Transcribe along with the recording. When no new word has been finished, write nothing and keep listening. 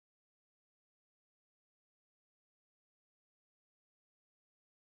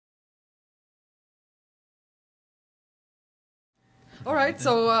All right,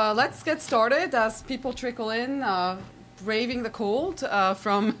 so let's get started as people trickle in, braving the cold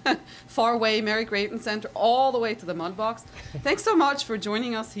from far away Mary Grayton Center all the way to the mud box. Thanks so much for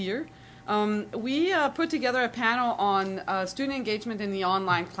joining us here. We put together a panel on student engagement in the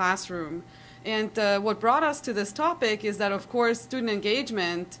online classroom. And what brought us to this topic is that, of course, student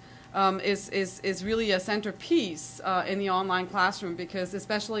engagement is really a centerpiece in the online classroom, because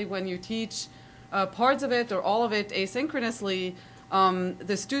especially when you teach parts of it or all of it asynchronously,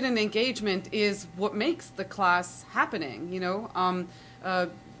 the student engagement is what makes the class happening, you know,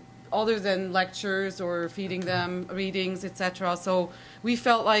 other than lectures or feeding them readings, etc. So we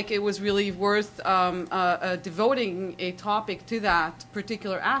felt like it was really worth devoting a topic to that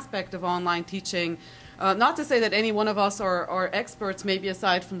particular aspect of online teaching. Not to say that any one of us are experts, maybe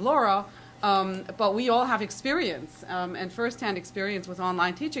aside from Laura, but we all have experience and first-hand experience with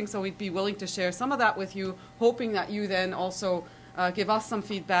online teaching, so we'd be willing to share some of that with you, hoping that you then also give us some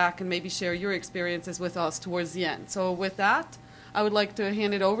feedback and maybe share your experiences with us towards the end. So with that, I would like to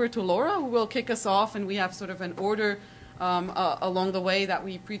hand it over to Laura, who will kick us off, and we have sort of an order along the way that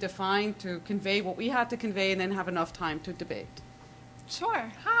we predefined to convey what we had to convey and then have enough time to debate.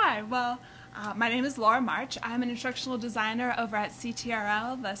 Sure. Hi. Well, my name is Laura March. I'm an instructional designer over at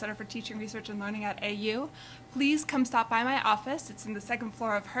CTRL, the Center for Teaching, Research, and Learning at AU. Please come stop by my office. It's in the second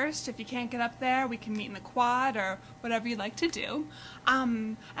floor of Hearst. If you can't get up there, we can meet in the quad or whatever you'd like to do.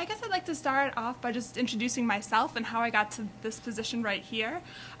 I guess I'd like to start off by just introducing myself and how I got to this position right here.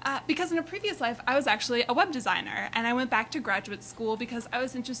 Because in a previous life, I was actually a web designer, and I went back to graduate school because I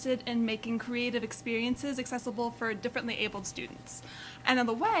was interested in making creative experiences accessible for differently abled students. And on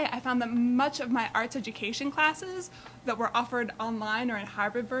the way, I found that much of my arts education classes that were offered online or in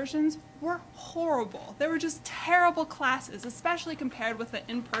hybrid versions were horrible. They were just terrible classes, especially compared with the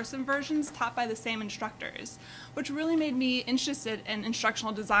in-person versions taught by the same instructors, which really made me interested in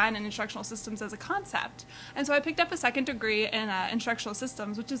instructional design and instructional systems as a concept. And so I picked up a second degree in instructional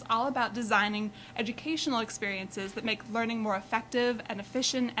systems, which is all about designing educational experiences that make learning more effective and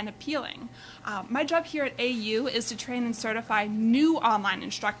efficient and appealing. My job here at AU is to train and certify new online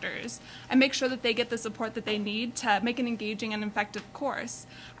instructors and make sure that they get the support that they need to make an engaging and effective course.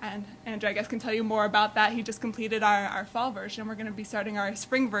 And Andrew, I guess, can tell you more about that. He just completed our fall version. We're going to be starting our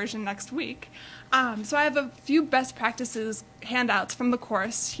spring version next week. So I have a few best practices handouts from the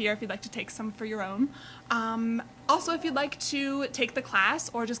course here if you'd like to take some for your own. Also, if you'd like to take the class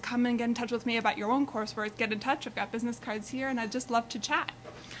or just come and get in touch with me about your own coursework, get in touch. I've got business cards here, and I'd just love to chat.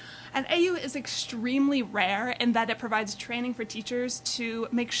 And AU is extremely rare in that it provides training for teachers to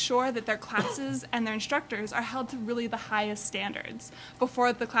make sure that their classes and their instructors are held to really the highest standards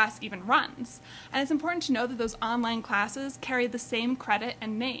before the class even runs. And it's important to know that those online classes carry the same credit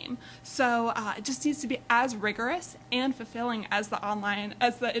and name. So it just needs to be as rigorous and fulfilling as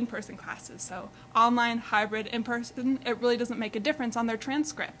the in-person classes. So online, hybrid, in-person, it really doesn't make a difference on their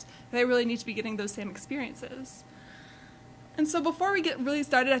transcript. They really need to be getting those same experiences. And so before we get really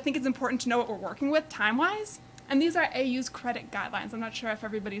started, I think it's important to know what we're working with time-wise. And these are AU's credit guidelines. I'm not sure if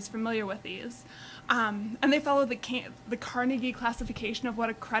everybody's familiar with these. And they follow the Carnegie classification of what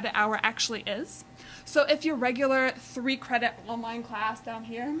a credit hour actually is. So if your regular 3-credit online class down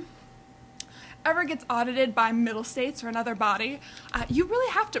here ever gets audited by Middle States or another body, you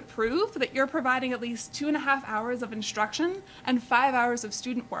really have to prove that you're providing at least 2.5 hours of instruction and 5 hours of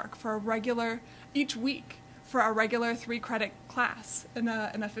student work for each week, for a regular 3-credit class in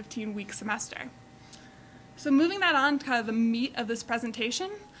a 15-week semester. So moving that on to kind of the meat of this presentation,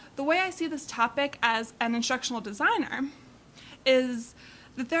 the way I see this topic as an instructional designer is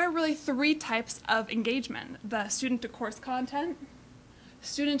that there are really 3 types of engagement: the student to course content,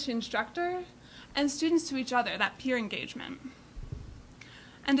 student to instructor, and students to each other, that peer engagement.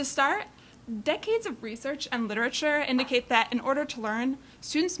 And to start, decades of research and literature indicate that in order to learn,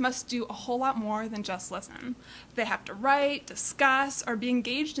 students must do a whole lot more than just listen. They have to write, discuss, or be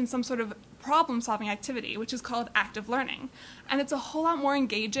engaged in some sort of problem-solving activity, which is called active learning. And it's a whole lot more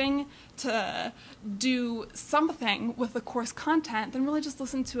engaging to do something with the course content than really just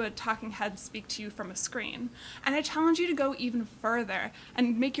listen to a talking head speak to you from a screen. And I challenge you to go even further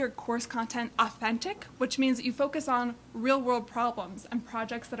and make your course content authentic, which means that you focus on real-world problems and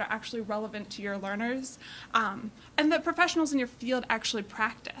projects that are actually relevant to your learners, and that professionals in your field actually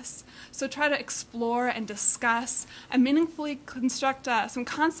practice. So try to explore and discuss and meaningfully construct some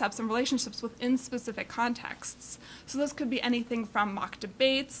concepts and relationships within specific contexts. So this could be anything from mock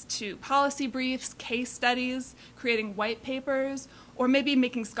debates to policy briefs, case studies, creating white papers, or maybe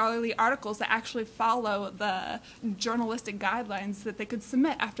making scholarly articles that actually follow the journalistic guidelines that they could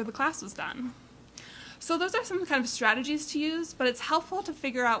submit after the class was done. So those are some kind of strategies to use, but it's helpful to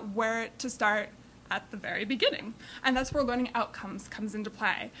figure out where to start at the very beginning. And that's where learning outcomes comes into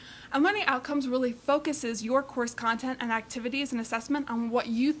play. And learning outcomes really focuses your course content and activities and assessment on what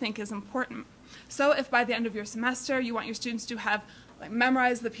you think is important. So if by the end of your semester you want your students to have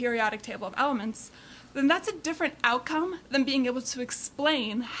memorized the periodic table of elements, then that's a different outcome than being able to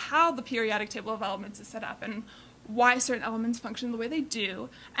explain how the periodic table of elements is set up and why certain elements function the way they do,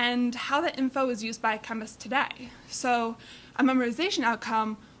 and how that info is used by chemists today. So a memorization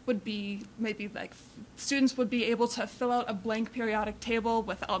outcome would be maybe like students would be able to fill out a blank periodic table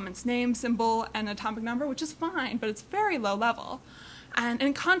with elements name, symbol, and atomic number, which is fine, but it's very low level. And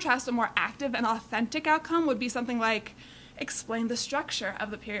in contrast, a more active and authentic outcome would be something like explain the structure of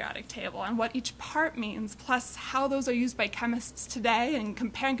the periodic table and what each part means, plus how those are used by chemists today, and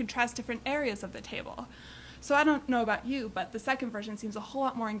compare and contrast different areas of the table. So I don't know about you, but the second version seems a whole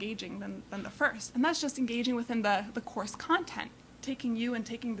lot more engaging than the first. And that's just engaging within the course content, taking you and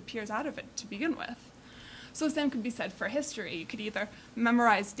taking the peers out of it to begin with. So the same could be said for history. You could either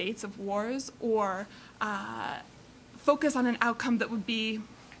memorize dates of wars or focus on an outcome that would be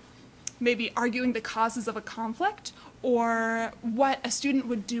maybe arguing the causes of a conflict, or what a student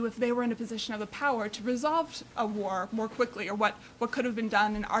would do if they were in a position of the power to resolve a war more quickly, or what could have been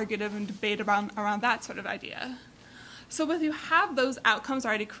done and argued and debate around that sort of idea. So if you have those outcomes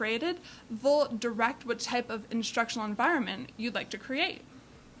already created, they'll direct what type of instructional environment you'd like to create.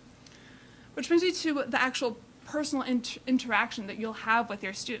 Which brings me to the actual personal interaction that you'll have with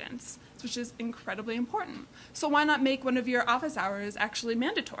your students, which is incredibly important. So why not make one of your office hours actually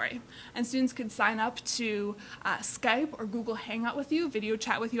mandatory? And students could sign up to Skype or Google Hangout with you, video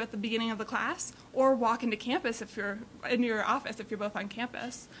chat with you at the beginning of the class, or walk into campus if you're in your office, if you're both on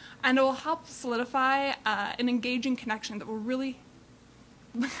campus. And it will help solidify an engaging connection that will really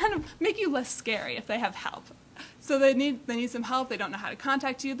kind of make you less scary if they have help. So they need some help, they don't know how to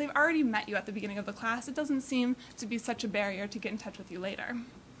contact you, they've already met you at the beginning of the class, it doesn't seem to be such a barrier to get in touch with you later.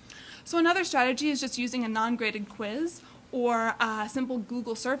 So another strategy is just using a non-graded quiz or a simple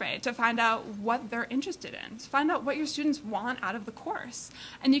Google survey to find out what they're interested in, to find out what your students want out of the course.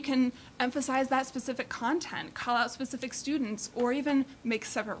 And you can emphasize that specific content, call out specific students, or even make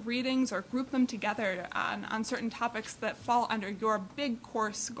separate readings or group them together on certain topics that fall under your big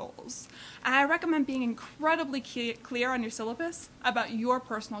course goals. And I recommend being incredibly clear on your syllabus about your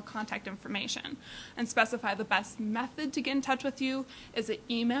personal contact information and specify the best method to get in touch with you. Is it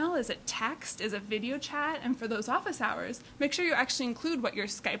email? Is it text? Is it video chat? And for those office hours, make sure you actually include what your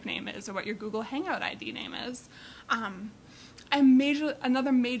Skype name is or what your Google Hangout ID name is.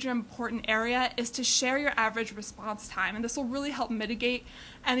 Another major important area is to share your average response time, and this will really help mitigate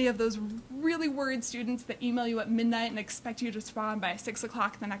any of those really worried students that email you at midnight and expect you to respond by 6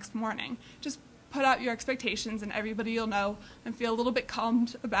 o'clock the next morning. Just put out your expectations and everybody will know and feel a little bit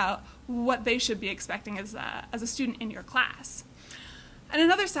calmed about what they should be expecting as a student in your class. And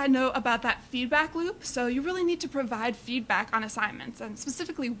another side note about that feedback loop, so you really need to provide feedback on assignments, and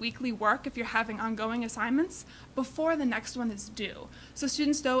specifically weekly work if you're having ongoing assignments, before the next one is due. So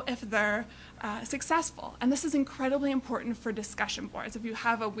students know if they're successful. And this is incredibly important for discussion boards. If you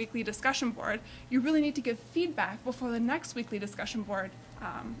have a weekly discussion board, you really need to give feedback before the next weekly discussion board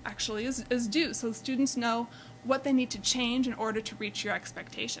actually is due, so students know what they need to change in order to reach your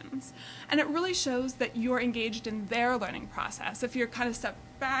expectations. And it really shows that you're engaged in their learning process. If you're kind of stepped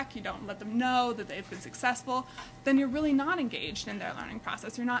back, you don't let them know that they've been successful, then you're really not engaged in their learning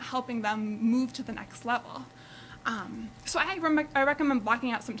process. You're not helping them move to the next level. So I recommend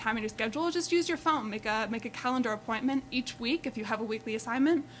blocking out some time in your schedule. Just use your phone. Make a calendar appointment each week if you have a weekly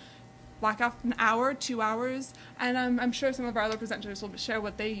assignment. Block off an hour, 2 hours, and I'm sure some of our other presenters will share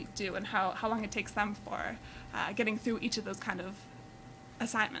what they do and how long it takes them for getting through each of those kind of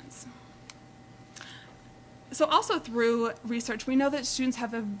assignments. So also through research, we know that students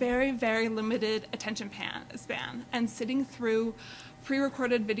have a very, very limited attention span, and sitting through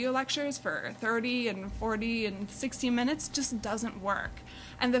pre-recorded video lectures for 30 and 40 and 60 minutes just doesn't work.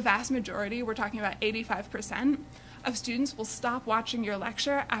 And the vast majority, we're talking about 85%, of students will stop watching your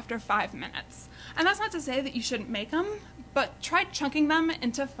lecture after 5 minutes. And that's not to say that you shouldn't make them, but try chunking them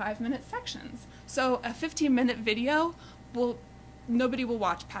into 5-minute sections. So a 15-minute video, nobody will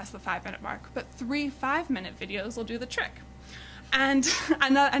watch past the 5-minute mark, but 3 5-minute videos will do the trick. And I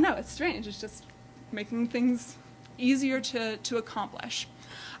know it's strange, it's just making things easier to accomplish.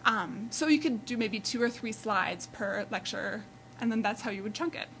 So you could do maybe 2 or 3 slides per lecture, and then that's how you would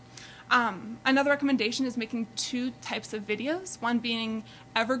chunk it. Another recommendation is making 2 types of videos, one being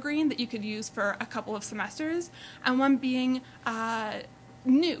evergreen that you could use for a couple of semesters, and one being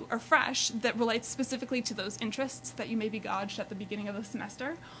new or fresh that relates specifically to those interests that you maybe gauged at the beginning of the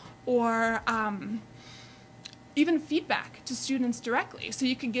semester, or even feedback to students directly. So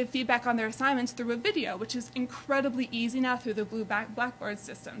you can give feedback on their assignments through a video, which is incredibly easy now through the blue Blackboard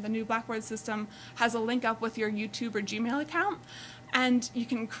system. The new Blackboard system has a link up with your YouTube or Gmail account, and you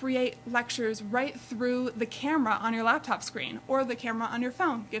can create lectures right through the camera on your laptop screen or the camera on your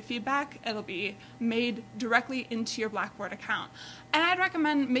phone. Give feedback, it'll be made directly into your Blackboard account. And I'd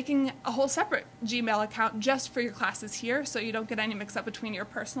recommend making a whole separate Gmail account just for your classes here, so you don't get any mix up between your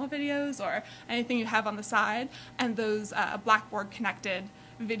personal videos or anything you have on the side and those Blackboard connected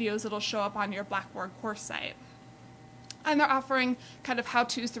videos that'll show up on your Blackboard course site. And they're offering kind of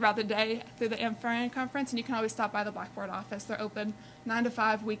how-tos throughout the day through the Ampharian conference, and you can always stop by the Blackboard office. They're open 9 to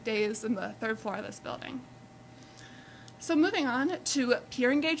 5 weekdays in the 3rd floor of this building. So moving on to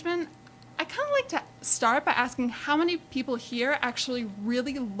peer engagement, I kind of like to start by asking how many people here actually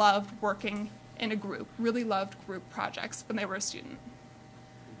really loved working in a group, really loved group projects when they were a student.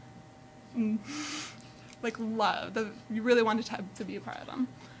 Like loved, you really wanted to be a part of them.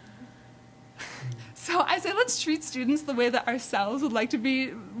 So I say let's treat students the way that ourselves we'd like to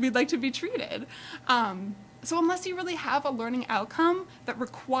be treated. So unless you really have a learning outcome that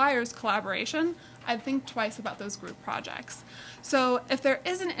requires collaboration, I'd think twice about those group projects. So if there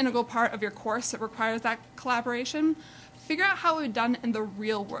is an integral part of your course that requires that collaboration, figure out how it would be done in the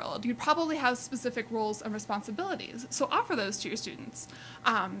real world. You'd probably have specific roles and responsibilities, so offer those to your students.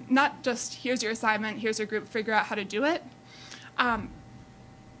 Not just here's your assignment, here's your group, figure out how to do it.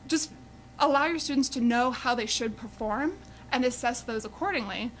 Just allow your students to know how they should perform and assess those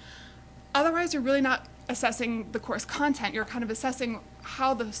accordingly. Otherwise, you're really not assessing the course content, you're kind of assessing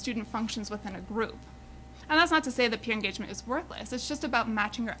how the student functions within a group. And that's not to say that peer engagement is worthless, it's just about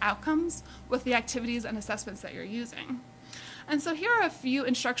matching your outcomes with the activities and assessments that you're using. And so here are a few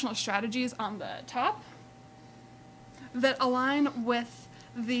instructional strategies on the top that align with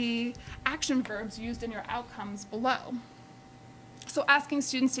the action verbs used in your outcomes below. So asking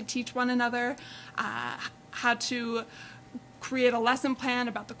students to teach one another how to create a lesson plan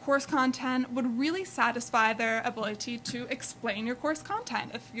about the course content would really satisfy their ability to explain your course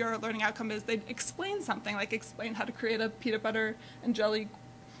content. If your learning outcome is they'd explain something, like explain how to create a peanut butter and jelly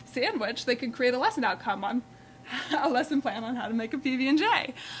sandwich, they could create a lesson outcome on a lesson plan on how to make a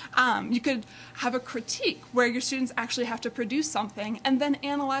PB&J. You could have a critique where your students actually have to produce something and then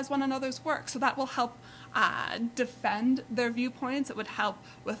analyze one another's work. So that will help defend their viewpoints. It would help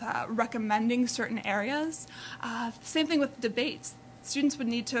with recommending certain areas. Same thing with debates. Students would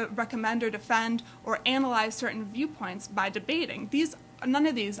need to recommend or defend or analyze certain viewpoints by debating. None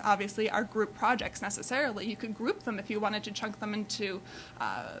of these, obviously, are group projects necessarily. You could group them if you wanted to chunk them into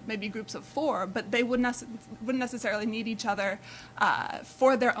maybe groups of 4, but they wouldn't necessarily need each other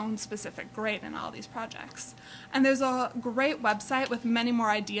for their own specific grade in all these projects. And there's a great website with many more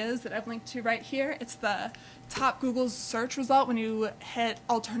ideas that I've linked to right here. It's the top Google's search result when you hit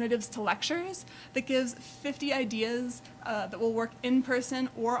alternatives to lectures that gives 50 ideas that will work in person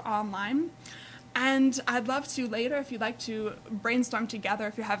or online. And I'd love to later, if you'd like to brainstorm together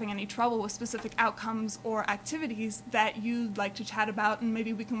if you're having any trouble with specific outcomes or activities that you'd like to chat about, and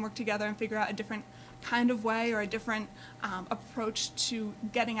maybe we can work together and figure out a different kind of way or a different approach to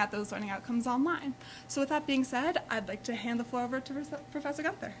getting at those learning outcomes online. So with that being said, I'd like to hand the floor over to Professor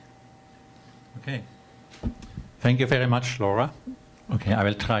Gunter. Okay. Thank you very much, Laura. Okay, I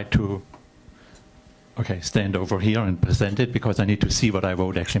will try to stand over here and present it because I need to see what I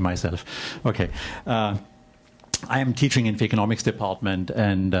wrote actually myself. Okay. I am teaching in the economics department,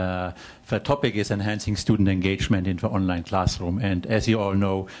 and the topic is enhancing student engagement in the online classroom. And as you all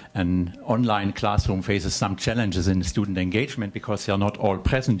know, an online classroom faces some challenges in student engagement because they are not all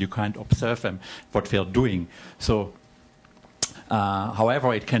present. You can't observe them, what they're doing. So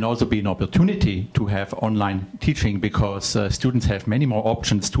however, it can also be an opportunity to have online teaching because students have many more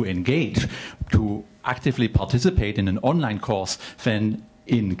options to engage, to actively participate in an online course than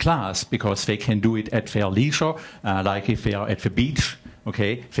in class, because they can do it at their leisure, like if they are at the beach,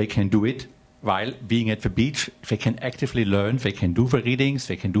 okay, they can do it while being at the beach. They can actively learn, they can do the readings,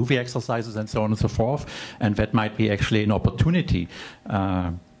 they can do the exercises and so on and so forth, and that might be actually an opportunity.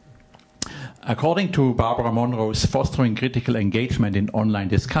 According to Barbara Monroe's Fostering Critical Engagement in Online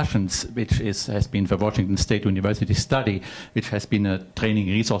Discussions, which has been the Washington State University study, which has been a training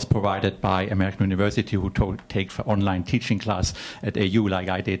resource provided by American University who take the online teaching class at AU, like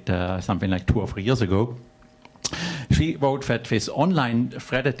I did something like 2 or 3 years ago. She wrote that this online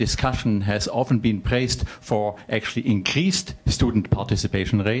threaded discussion has often been praised for actually increased student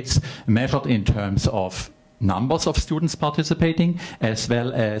participation rates, measured in terms of numbers of students participating, as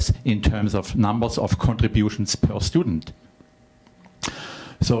well as in terms of numbers of contributions per student.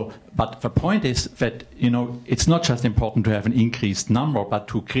 So, but the point is that, you know, it's not just important to have an increased number, but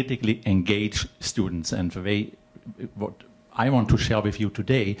to critically engage students. And the way, what I want to share with you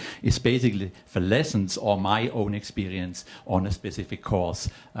today is basically the lessons or my own experience on a specific course.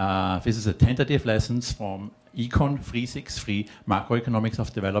 This is a tentative lessons from Econ 363, Macroeconomics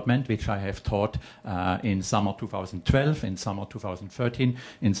of Development, which I have taught in summer 2012, in summer 2013,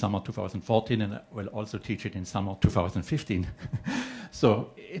 in summer 2014, and I will also teach it in summer 2015. So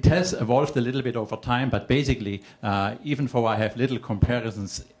it has evolved a little bit over time, but basically, even though I have little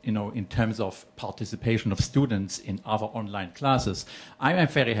comparisons, you know, in terms of participation of students in other online classes, I am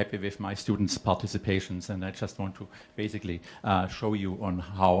very happy with my students' participations, and I just want to basically show you on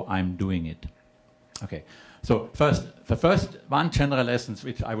how I'm doing it. Okay. So the first one general lessons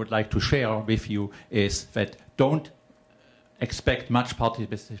which I would like to share with you is that don't expect much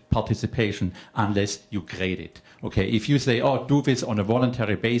participation unless you grade it. Okay, if you say, oh, do this on a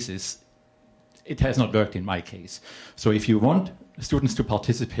voluntary basis, it has not worked in my case. So if you want students to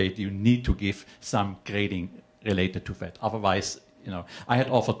participate, you need to give some grading related to that. Otherwise, you know, I had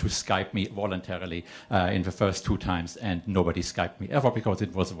offered to Skype me voluntarily in the first 2 times, and nobody Skyped me ever because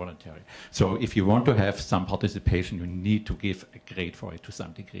it was voluntary. So if you want to have some participation, you need to give a grade for it to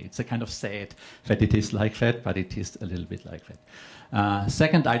some degree. It's a kind of sad that it is like that, but it is a little bit like that.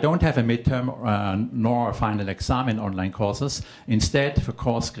 Second, I don't have a midterm nor a final exam in online courses. Instead, the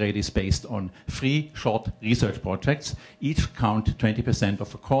course grade is based on 3 short research projects. Each count 20%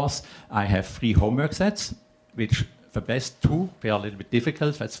 of the course. I have 3 homework sets, which the best 2, they are a little bit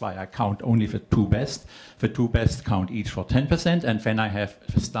difficult. That's why I count only the 2 best. The 2 best count each for 10%. And then I have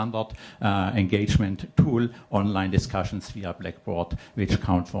the standard engagement tool, online discussions via Blackboard, which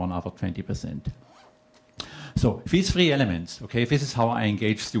count for another 20%. So these 3 elements, okay, this is how I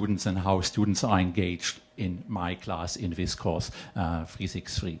engage students and how students are engaged in my class in this course,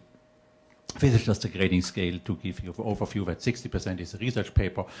 363. This is just a grading scale to give you an overview that 60% is a research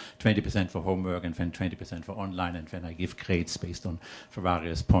paper, 20% for homework, and then 20% for online, and then I give grades based on the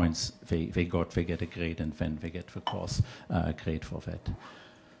various points they get a grade, and then they get the course grade for that.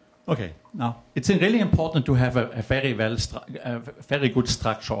 Okay, now it's really important to have a very good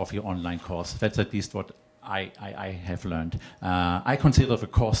structure of your online course. That's at least what I have learned. I consider the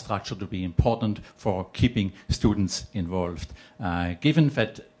course structure to be important for keeping students involved. Given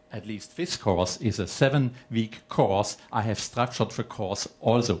that at least this course is a 7-week course, I have structured the course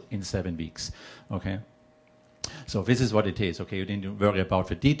also in 7 weeks. Okay, so this is what it is. Okay, you didn't worry about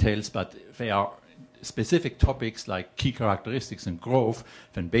the details, but they are specific topics like key characteristics and growth,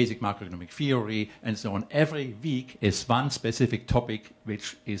 then basic macroeconomic theory, and so on. Every week is one specific topic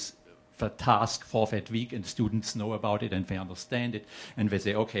which is the task for that week, and students know about it and they understand it, and they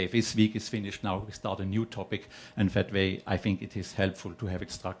say, okay, this week is finished, now we start a new topic. And that way I think it is helpful to have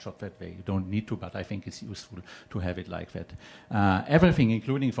it structured that way. You don't need to, but I think it's useful to have it like that. Everything,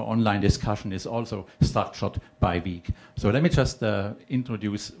 including for online discussion, is also structured by week. So let me just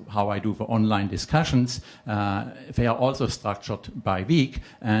introduce how I do for online discussions. They are also structured by week,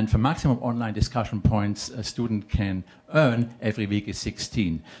 and the maximum online discussion points a student can earn every week is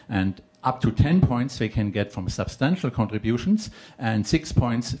 16, and up to 10 points they can get from substantial contributions, and 6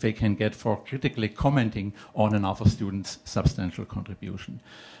 points they can get for critically commenting on another student's substantial contribution.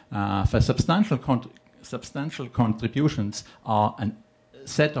 For substantial contributions are a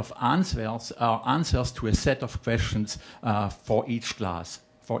set of answers to a set of questions for each class,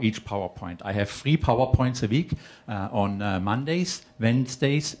 for each PowerPoint. I have 3 PowerPoints a week on Mondays,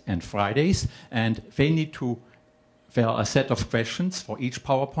 Wednesdays, and Fridays, and there are a set of questions for each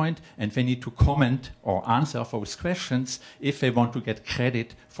PowerPoint, and they need to comment or answer those questions if they want to get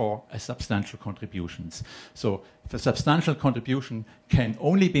credit for a substantial contributions. So the substantial contribution can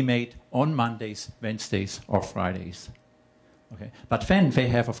only be made on Mondays, Wednesdays, or Fridays. Okay. But then they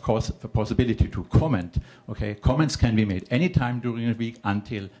have, of course, the possibility to comment. Okay. Comments can be made anytime during the week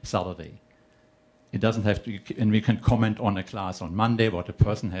until Saturday. It doesn't have to, and we can comment on a class on Monday, what a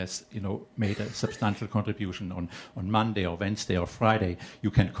person has, you know, made a substantial contribution on Monday or Wednesday or Friday. You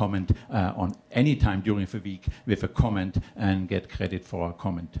can comment on any time during the week with a comment and get credit for a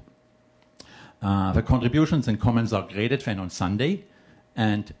comment. The contributions and comments are graded then on Sunday,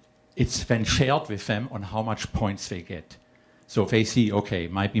 and it's then shared with them on how much points they get. So they see, okay,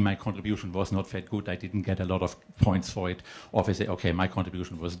 maybe my contribution was not that good, I didn't get a lot of points for it, or they say, okay, my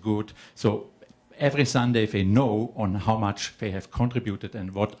contribution was good. So every Sunday they know on how much they have contributed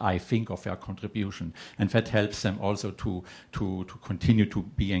and what I think of their contribution. And that helps them also to continue to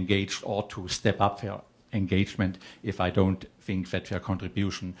be engaged or to step up their engagement if I don't think that their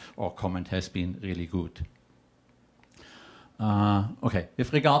contribution or comment has been really good. Okay,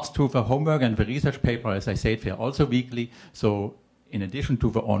 with regards to the homework and the research paper, as I said, they're also weekly. So in addition to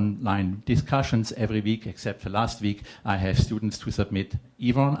the online discussions every week, except the last week, I have students to submit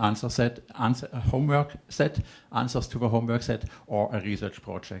either an a homework set, answers to the homework set, or a research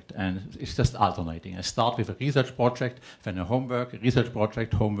project. And it's just alternating. I start with a research project, then a homework, research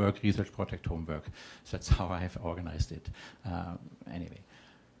project, homework, research project, homework. So that's how I have organized it. Anyway.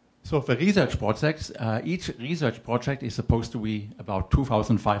 So for research projects, each research project is supposed to be about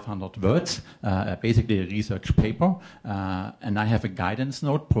 2,500 words, basically a research paper. And I have a guidance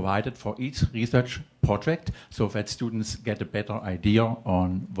note provided for each research project so that students get a better idea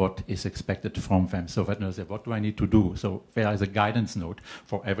on what is expected from them. So that they say, what do I need to do? So there is a guidance note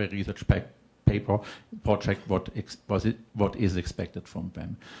for every research paper project, what is expected from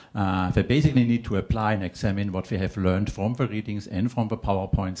them. They basically need to apply and examine what they have learned from the readings and from the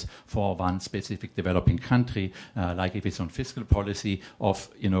PowerPoints for one specific developing country, like if it's on fiscal policy of,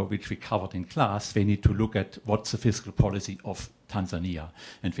 which we covered in class, they need to look at what's the fiscal policy of Tanzania,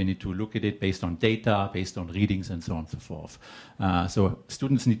 and we need to look at it based on data, based on readings, and so on and so forth. So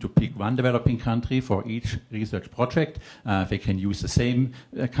students need to pick one developing country for each research project. They can use the same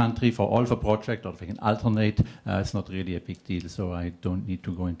country for all the project, or they can alternate. It's not really a big deal, so I don't need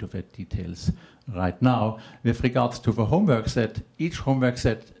to go into the details right now. With regards to the homework set, each homework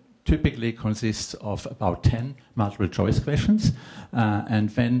set typically consists of about 10 multiple choice questions, and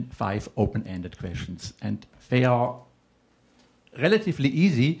then 5 open-ended questions. And they are relatively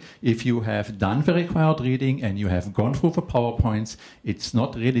easy if you have done the required reading and you have gone through the PowerPoints. It's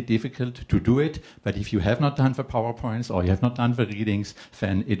not really difficult to do it, but if you have not done the PowerPoints or you have not done the readings,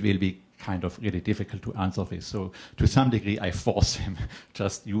 then it will be kind of really difficult to answer this. So to some degree, I force them.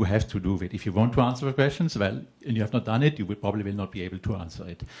 Just you have to do it. If you want to answer the questions, well, and you have not done it, you probably will not be able to answer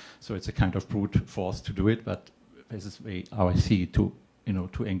it. So it's a kind of brute force to do it, but this is the way how I see it to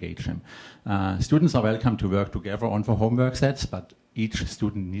engage them. Students are welcome to work together on the homework sets, but each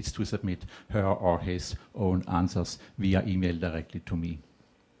student needs to submit her or his own answers via email directly to me.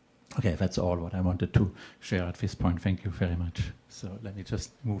 Okay, that's all what I wanted to share at this point. Thank you very much. So let me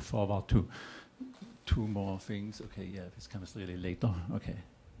just move forward to 2 more things. Okay, yeah, this comes really later. Okay.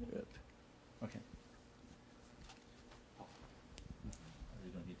 Okay.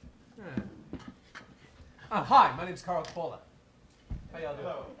 Hi, my name is Karl Kippola. How y'all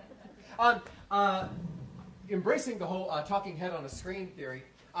doing? Embracing the whole talking head on a screen theory,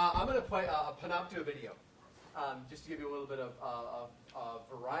 I'm going to play a Panopto video, just to give you a little bit of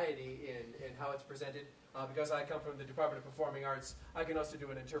variety in how it's presented. Because I come from the Department of Performing Arts, I can also do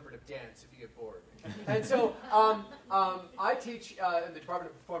an interpretive dance if you get bored. And so I teach in the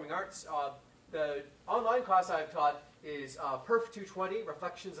Department of Performing Arts. The online class I've taught is PERF 220,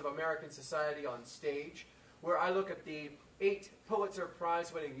 Reflections of American Society on Stage, where I look at the 8 Pulitzer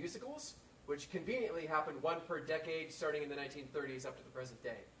Prize-winning musicals, which conveniently happened 1 per decade, starting in the 1930s up to the present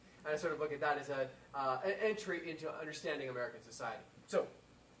day. And I sort of look at that as an entry into understanding American society. So,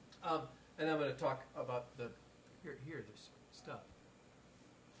 and I'm going to talk about this stuff.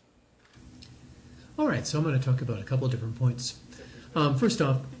 All right, so I'm going to talk about a couple of different points. First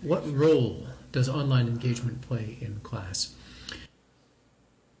off, what role does online engagement play in class?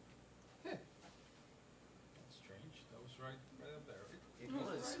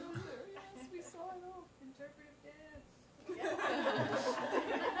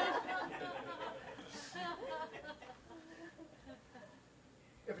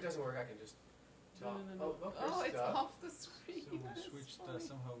 If it doesn't work, I can just talk. No. Oh, it's off the screen. So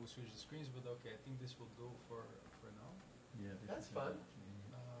somehow we switched the screens, but okay, I think this will go for now. Yeah, that's fun.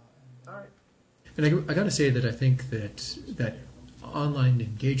 All right. And I got to say that I think that online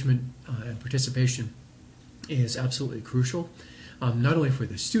engagement and participation is absolutely crucial, not only for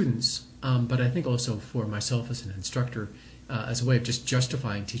the students, but I think also for myself as an instructor, as a way of just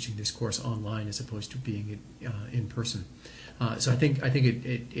justifying teaching this course online as opposed to being in person. So I think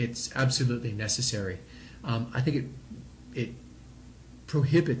it's absolutely necessary. I think it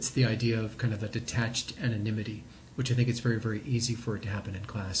prohibits the idea of kind of a detached anonymity, which I think it's very, very easy for it to happen in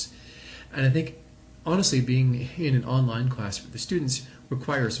class. And I think, honestly, being in an online class for the students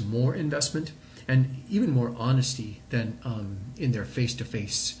requires more investment and even more honesty than in their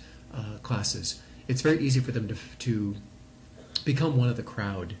face-to-face classes. It's very easy for them to become one of the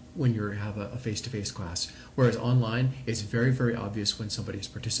crowd when you have a face-to-face class, whereas online it's very, very obvious when somebody is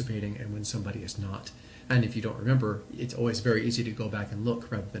participating and when somebody is not. And if you don't remember, it's always very easy to go back and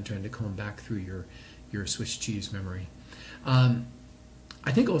look rather than trying to comb back through your Swiss cheese memory.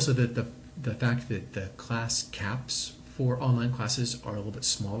 I think also that the fact that the class caps for online classes are a little bit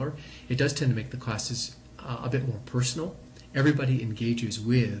smaller, it does tend to make the classes a bit more personal. Everybody engages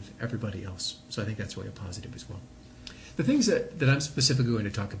with everybody else. So I think that's really a positive as well. The things that I'm specifically going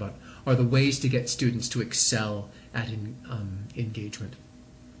to talk about are the ways to get students to excel at engagement.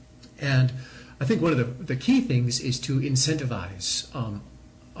 And I think one of the key things is to incentivize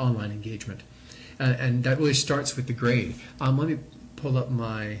online engagement. And that really starts with the grade. Let me pull up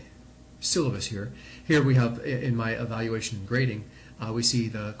my syllabus here. Here we have, in my evaluation and grading, we see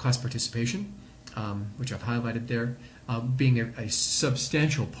the class participation, which I've highlighted there, being a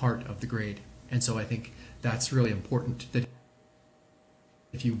substantial part of the grade. And so I think that's really important, that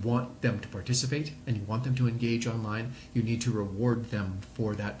if you want them to participate and you want them to engage online, you need to reward them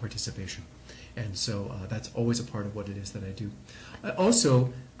for that participation. And so that's always a part of what it is that I do. I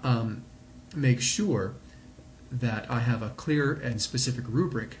also make sure that I have a clear and specific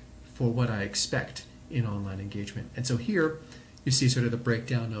rubric for what I expect in online engagement. And so here you see sort of the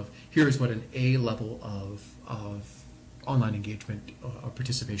breakdown of here's what an A level of online engagement or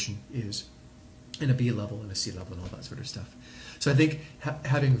participation is, and a B level and a C level and all that sort of stuff. So I think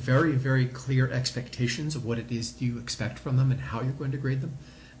having very, very clear expectations of what it is you expect from them and how you're going to grade them.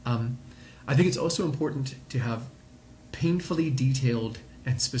 I think it's also important to have painfully detailed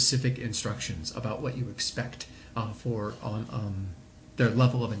and specific instructions about what you expect for their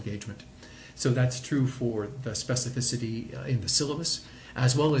level of engagement. So that's true for the specificity in the syllabus,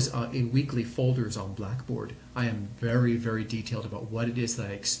 as well as in weekly folders on Blackboard. I am very, very detailed about what it is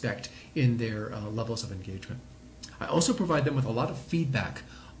that I expect in their levels of engagement. I also provide them with a lot of feedback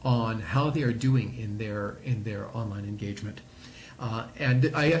on how they are doing in their online engagement.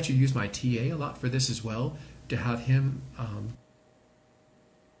 And I actually use my TA a lot for this as well, to have him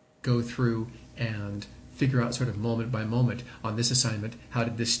go through and figure out sort of moment by moment on this assignment, how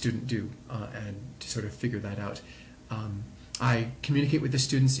did this student do, and to sort of figure that out. I communicate with the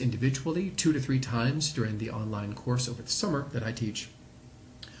students individually 2 to 3 times during the online course over the summer that I teach,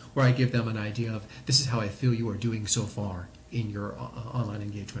 where I give them an idea of this is how I feel you are doing so far in your online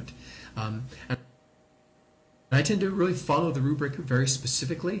engagement. And I tend to really follow the rubric very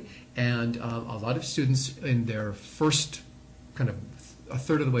specifically, and a lot of students in their first kind of a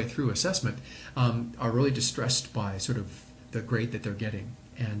third of the way through assessment are really distressed by sort of the grade that they're getting.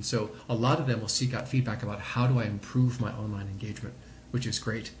 And so a lot of them will seek out feedback about how do I improve my online engagement, which is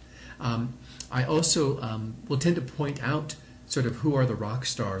great. I also will tend to point out sort of who are the rock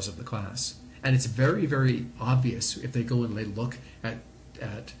stars of the class. And it's very, very obvious if they go and they look at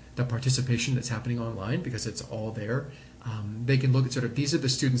the participation that's happening online, because it's all there. They can look at sort of, these are the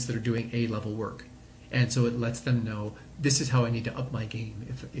students that are doing A-level work. And so it lets them know this is how I need to up my game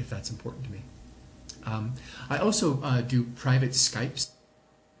if that's important to me. I also do private Skype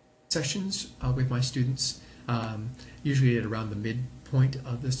sessions with my students, usually at around the midpoint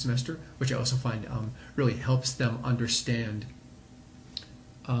of the semester, which I also find really helps them understand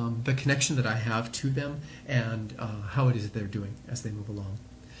the connection that I have to them and how it is that they're doing as they move along.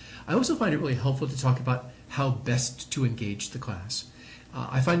 I also find it really helpful to talk about how best to engage the class.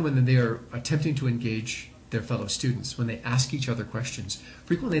 I find when they are attempting to engage their fellow students, when they ask each other questions,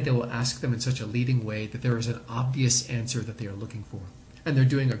 frequently they will ask them in such a leading way that there is an obvious answer that they are looking for. And they're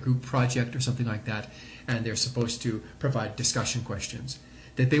doing a group project or something like that, and they're supposed to provide discussion questions.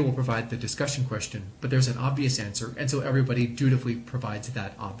 That they will provide the discussion question, but there's an obvious answer, and so everybody dutifully provides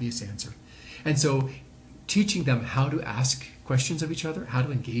that obvious answer. And so teaching them how to ask questions of each other, how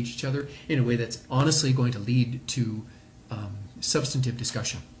to engage each other in a way that's honestly going to lead to substantive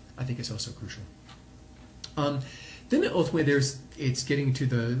discussion, I think is also crucial. Then ultimately it's getting to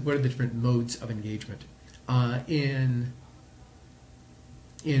what are the different modes of engagement. In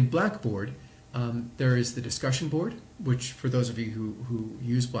Blackboard, there is the discussion board, which for those of you who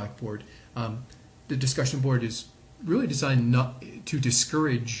use Blackboard, the discussion board is really designed not to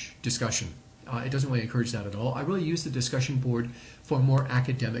discourage discussion. It doesn't really encourage that at all. I really use the discussion board for more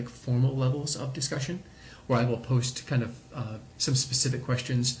academic, formal levels of discussion, where I will post kind of some specific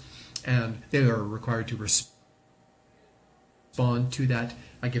questions, and they are required to respond to that.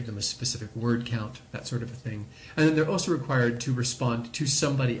 I give them a specific word count, that sort of a thing. And then they're also required to respond to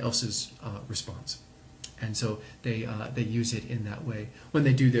somebody else's response. And so they use it in that way. When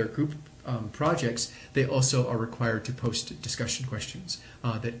they do their group projects, they also are required to post discussion questions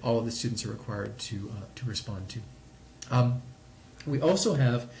that all of the students are required to respond to. We also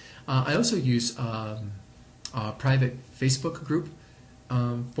have, I also use a private Facebook group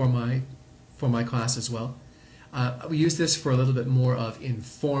for my class as well. We use this for a little bit more of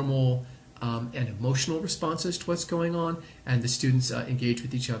informal and emotional responses to what's going on, and the students engage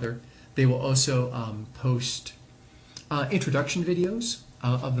with each other. They will also post introduction videos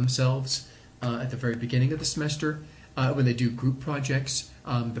of themselves at the very beginning of the semester when they do group projects.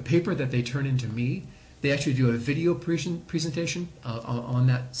 The paper that they turn into me, they actually do a video presentation on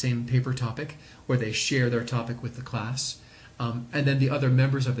that same paper topic where they share their topic with the class. And then the other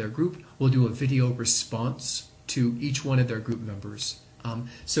members of their group will do a video response to each one of their group members.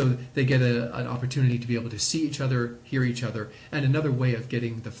 So they get an opportunity to be able to see each other, hear each other, and another way of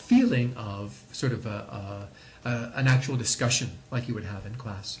getting the feeling of sort of an actual discussion like you would have in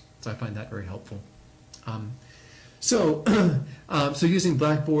class. So I find that very helpful. So using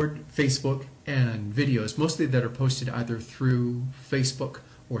Blackboard, Facebook, and videos, mostly that are posted either through Facebook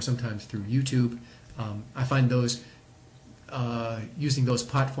or sometimes through YouTube, I find those using those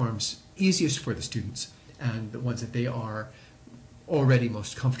platforms easiest for the students and the ones that they are already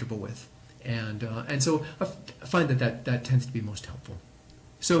most comfortable with. And so I find that tends to be most helpful.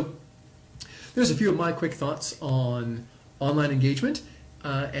 So there's a few of my quick thoughts on online engagement,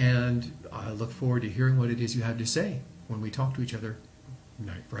 and I look forward to hearing what it is you have to say when we talk to each other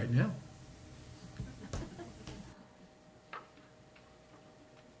right now.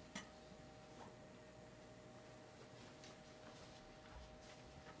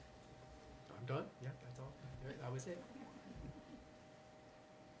 I'm done? Yeah, that's all. That was it.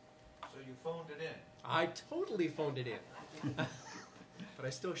 So you phoned it in? I totally phoned it in. But I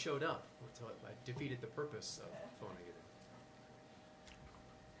still showed up, so I defeated the purpose of phoning it in.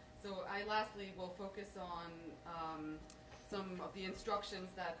 So I lastly will focus on some of the instructions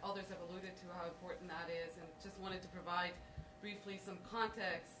that others have alluded to, how important that is, and just wanted to provide briefly some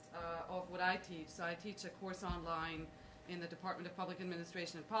context of what I teach. So I teach a course online in the Department of Public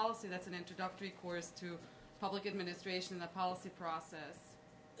Administration and Policy. That's an introductory course to public administration and the policy process.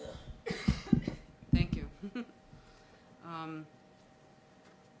 Thank you. There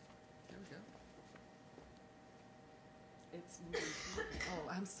we go. It's moving. Oh,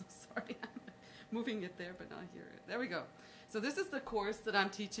 I'm so sorry. I'm moving it there, but not here. There we go. So this is the course that I'm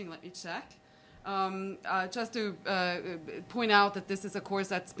teaching. Let me check. Just to point out that this is a course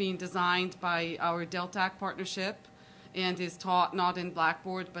that's being designed by our Deltac partnership and is taught not in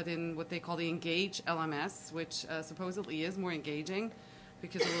Blackboard, but in what they call the Engage LMS, which supposedly is more engaging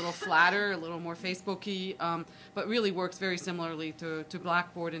because a little flatter, a little more Facebooky, but really works very similarly to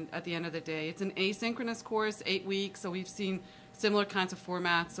Blackboard at the end of the day. It's an asynchronous course, 8 weeks, so we've seen similar kinds of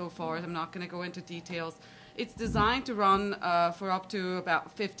formats so far. I'm not going to go into details. It's designed to run for up to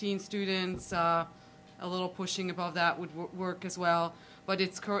about 15 students. A little pushing above that would work as well. But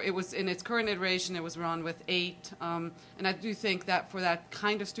it was in its current iteration, it was run with 8. And I do think that for that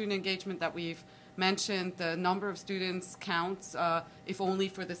kind of student engagement that we've mentioned, the number of students counts, if only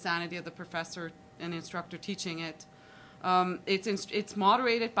for the sanity of the professor and instructor teaching it. It's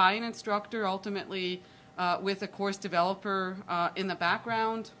moderated by an instructor, ultimately with a course developer in the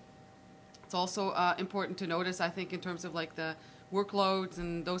background. It's also important to notice, I think, in terms of like the workloads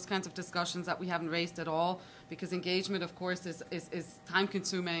and those kinds of discussions that we haven't raised at all, because engagement, of course, is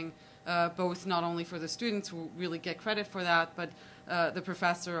time-consuming, both not only for the students who really get credit for that, but the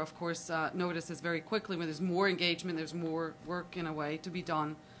professor, of course, notices very quickly when there's more engagement, there's more work, in a way, to be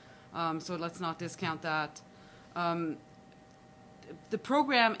done. So let's not discount that. The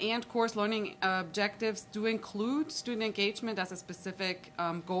program and course learning objectives do include student engagement as a specific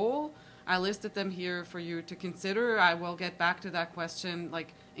goal. I listed them here for you to consider. I will get back to that question,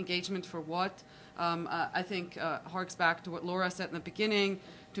 like engagement for what. I think harks back to what Laura said in the beginning,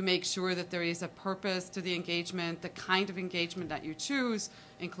 to make sure that there is a purpose to the engagement, the kind of engagement that you choose,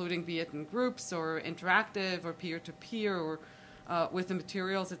 including be it in groups or interactive or peer-to-peer or with the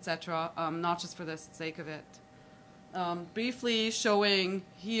materials, etc., not just for the sake of it. Briefly showing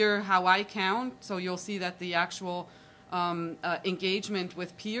here how I count, so you'll see that the actual engagement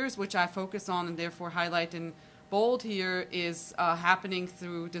with peers, which I focus on and therefore highlight in bold here, is happening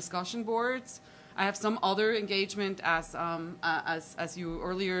through discussion boards. I have some other engagement, as you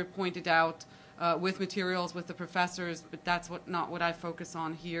earlier pointed out, with materials with the professors, but that's not what I focus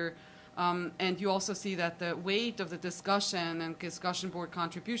on here. And you also see that the weight of the discussion and discussion board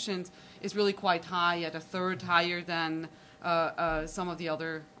contributions is really quite high, at a third higher than some of the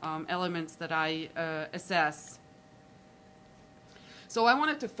other elements that I assess. So I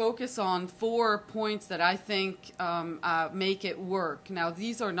wanted to focus on 4 points that I think make it work. Now,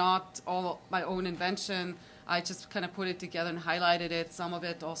 these are not all my own invention. I just kind of put it together and highlighted it. Some of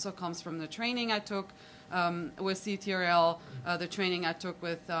it also comes from the training I took with CTRL, the training I took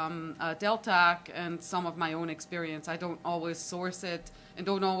with Deltac, and some of my own experience. I don't always source it and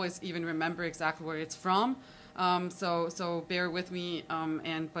don't always even remember exactly where it's from. So bear with me,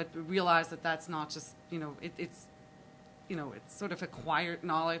 but realize that that's not just, it's sort of acquired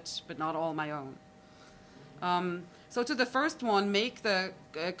knowledge, but not all my own. So to the first one, make the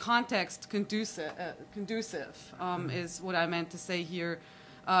context conducive, is what I meant to say here,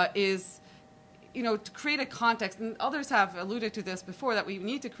 to create a context, and others have alluded to this before, that we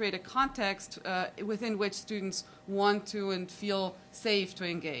need to create a context within which students want to and feel safe to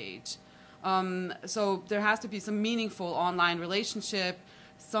engage. So there has to be some meaningful online relationship,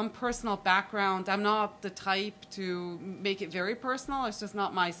 some personal background. I'm not the type to make it very personal. It's just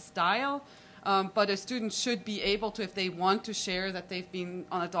not my style. But a student should be able to, if they want to share that they've been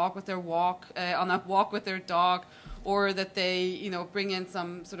on a walk with their dog, or that they, bring in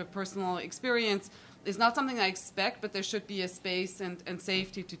some sort of personal experience. It's not something I expect, but there should be a space and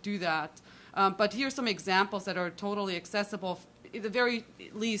safety to do that. But here's some examples that are totally accessible. At the very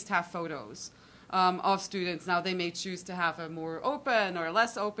least, have photos of students. Now, they may choose to have a more open or a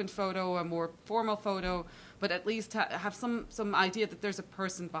less open photo, a more formal photo, but at least have some idea that there's a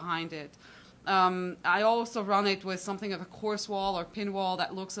person behind it. I also run it with something of a course wall or pin wall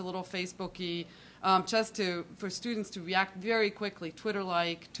that looks a little Facebook-y, just for students to react very quickly,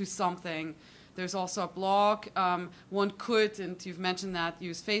 Twitter-like, to something. There's also a blog. One could, and you've mentioned that,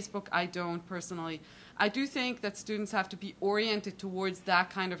 use Facebook. I don't personally. I do think that students have to be oriented towards that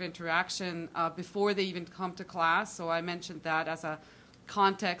kind of interaction before they even come to class. So I mentioned that as a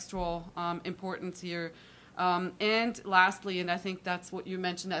contextual importance here. And lastly, and I think that's what you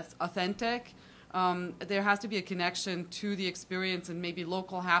mentioned as authentic, there has to be a connection to the experience and maybe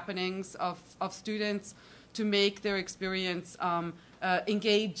local happenings of students to make their experience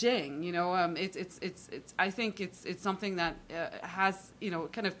engaging. I think it's something that has,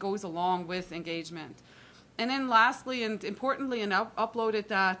 kind of goes along with engagement. And then lastly and importantly, and I've uploaded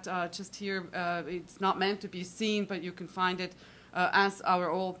that just here, it's not meant to be seen, but you can find it as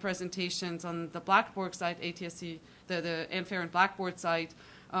our old presentations on the Blackboard site, ATSC, the Anfair and Blackboard site.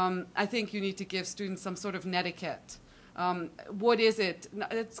 I think you need to give students some sort of netiquette. What is it?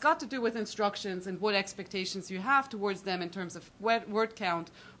 It's got to do with instructions and what expectations you have towards them in terms of word count,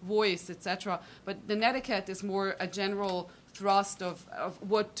 voice, etc. But the netiquette is more a general thrust of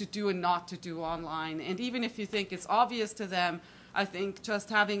what to do and not to do online. And even if you think it's obvious to them, I think just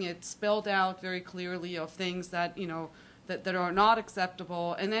having it spelled out very clearly of things that, that are not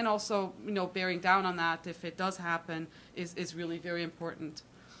acceptable, and then also, bearing down on that if it does happen, is really very important.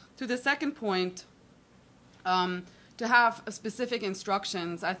 To the second point, to have specific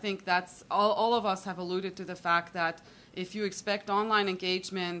instructions, I think that's all of us have alluded to the fact that if you expect online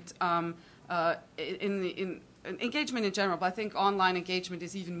engagement engagement in general, but I think online engagement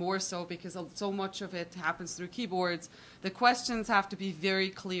is even more so because so much of it happens through keyboards. The questions have to be very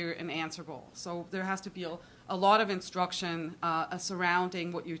clear and answerable. So there has to be a lot of instruction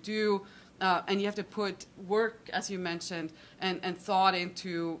surrounding what you do, and you have to put work, as you mentioned, and thought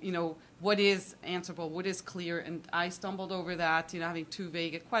into, what is answerable, what is clear. And I stumbled over that, having too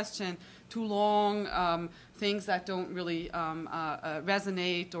vague a question, too long, things that don't really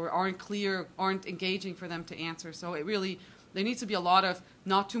resonate or aren't clear, aren't engaging for them to answer. So there needs to be a lot of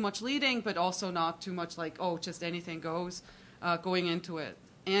not too much leading, but also not too much like, oh, just anything goes going into it.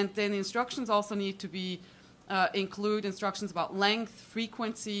 And then the instructions also need to include instructions about length,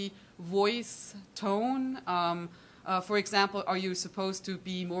 frequency, voice, tone. For example, are you supposed to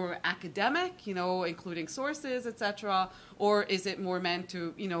be more academic, including sources, etc., or is it more meant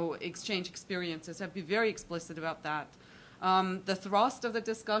to, exchange experiences? Have to be very explicit about that. The thrust of the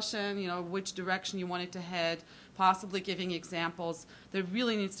discussion, which direction you want it to head, possibly giving examples. There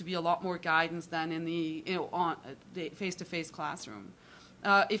really needs to be a lot more guidance than in the, on the face-to-face classroom.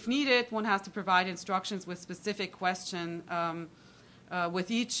 If needed, one has to provide instructions with specific question, with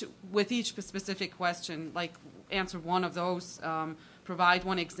each specific question, like answer one of those, provide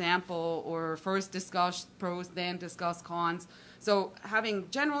one example, or first discuss pros, then discuss cons. So having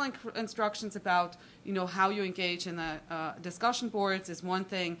general instructions about, how you engage in the discussion boards is one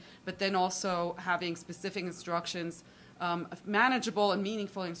thing, but then also having specific instructions, manageable and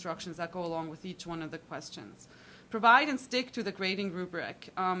meaningful instructions that go along with each one of the questions. Provide and stick to the grading rubric.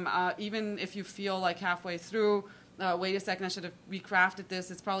 Even if you feel like halfway through, wait a second, I should have recrafted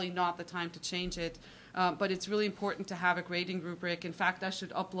this, it's probably not the time to change it. But it's really important to have a grading rubric. In fact, I should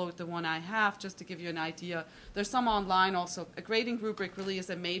upload the one I have just to give you an idea. There's some online also. A grading rubric really is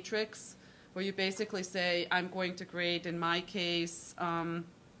a matrix where you basically say, I'm going to grade, in my case,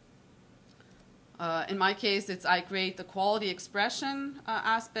 it's I grade the quality expression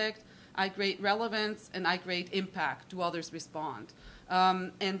aspect, I grade relevance, and I grade impact. Do others respond?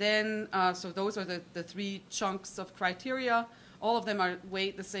 And then, so those are the three chunks of criteria. All of them are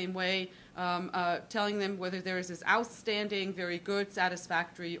weighed the same way, telling them whether there is this outstanding, very good,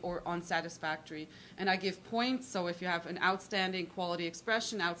 satisfactory, or unsatisfactory. And I give points, so if you have an outstanding quality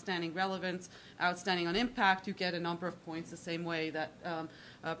expression, outstanding relevance, outstanding on impact, you get a number of points the same way that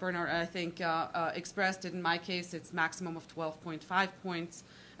Bernhard, I think, expressed it. In my case, it's maximum of 12.5 points,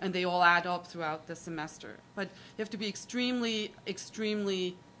 and they all add up throughout the semester. But you have to be extremely,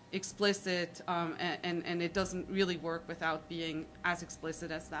 extremely explicit, and it doesn't really work without being as explicit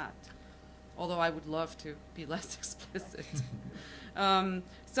as that, although I would love to be less explicit.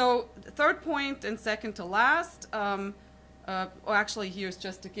 So the third point and second to last, actually here's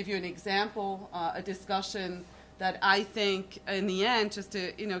just to give you an example, a discussion that I think in the end, just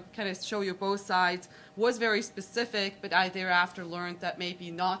to kind of show you both sides, was very specific, but I thereafter learned that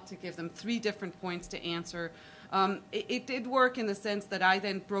maybe not to give them 3 different points to answer. It did work in the sense that I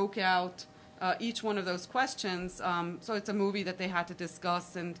then broke out each one of those questions. So it's a movie that they had to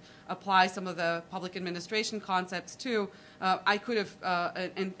discuss and apply some of the public administration concepts to. I could have,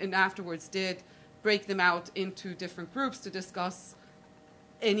 and afterwards did, break them out into different groups to discuss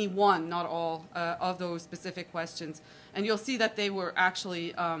any one, not all, of those specific questions. And you'll see that they were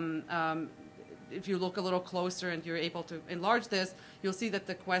actually, if you look a little closer and you're able to enlarge this, you'll see that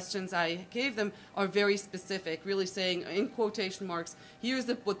the questions I gave them are very specific, really saying, in quotation marks, here's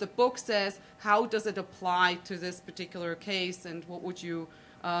what the book says, how does it apply to this particular case, and what would you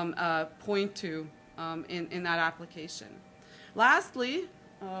point to in that application. Lastly,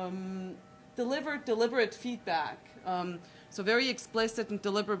 deliberate feedback. So very explicit and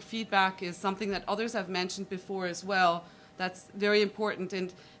deliberate feedback is something that others have mentioned before as well. That's very important.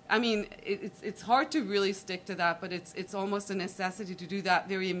 And I mean, it's hard to really stick to that, but it's almost a necessity to do that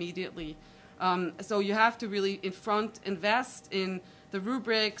very immediately. So you have to really invest in the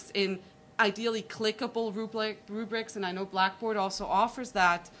rubrics, in ideally clickable rubrics, and I know Blackboard also offers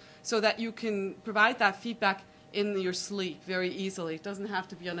that, so that you can provide that feedback in your sleep very easily. It doesn't have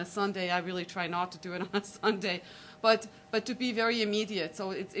to be on a Sunday. I really try not to do it on a Sunday, but to be very immediate.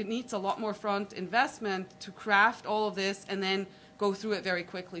 So it needs a lot more front investment to craft all of this and then go through it very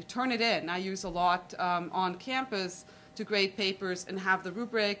quickly. Turn it in. I use a lot on campus to grade papers and have the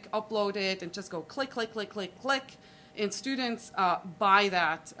rubric, upload it, and just go click, click, click, click, click. And students buy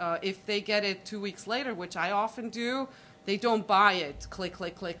that. If they get it 2 weeks later, which I often do, they don't buy it. Click,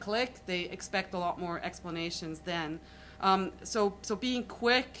 click, click, click. They expect a lot more explanations then. So being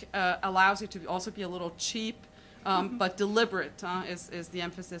quick allows you to also be a little cheap, but deliberate is the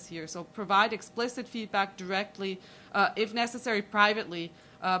emphasis here. So provide explicit feedback directly, if necessary privately,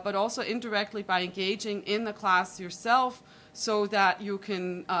 but also indirectly by engaging in the class yourself, so that you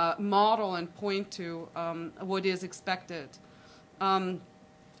can model and point to what is expected.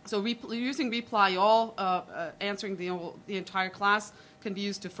 So using reply all, answering the entire class, can be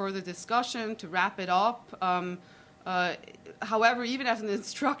used to further discussion, to wrap it up. However, even as an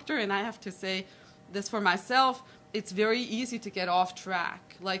instructor, and I have to say this for myself, it's very easy to get off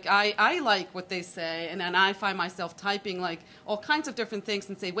track. Like, I like what they say, and then I find myself typing like all kinds of different things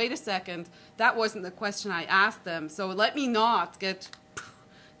and say, wait a second, that wasn't the question I asked them, so let me not get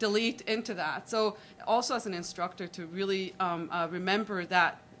delete into that. So also as an instructor, to really remember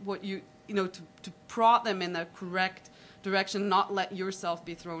that what to prod them in the correct direction, not let yourself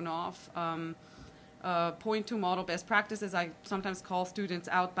be thrown off. Point to model best practices. I sometimes call students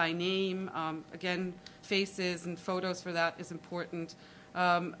out by name. Again, faces and photos for that is important.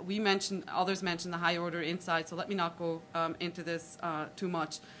 Others mentioned the high order insight, so let me not go into this too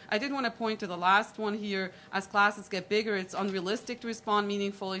much. I did want to point to the last one here. As classes get bigger, it's unrealistic to respond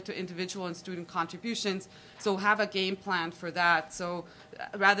meaningfully to individual and student contributions, so have a game plan for that. So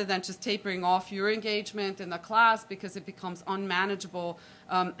rather than just tapering off your engagement in the class because it becomes unmanageable,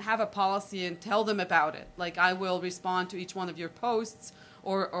 have a policy and tell them about it. Like, I will respond to each one of your posts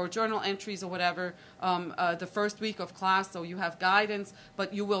or journal entries or whatever the first week of class, so you have guidance,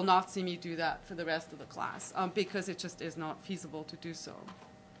 but you will not see me do that for the rest of the class because it just is not feasible to do so.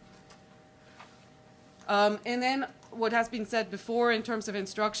 And then what has been said before in terms of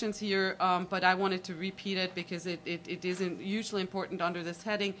instructions here, but I wanted to repeat it because it isn't hugely important under this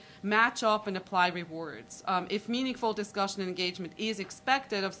heading: match up and apply rewards. If meaningful discussion and engagement is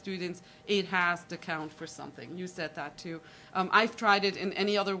expected of students, it has to count for something. You said that too. I've tried it in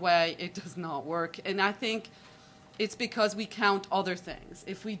any other way. It does not work. And I think it's because we count other things.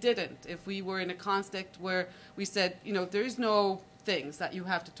 If we didn't, if we were in a context where we said, there is no things that you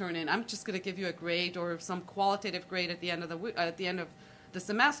have to turn in, I'm just going to give you a grade or some qualitative grade at the end of the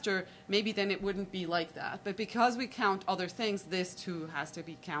semester, maybe then it wouldn't be like that. But because we count other things, this too has to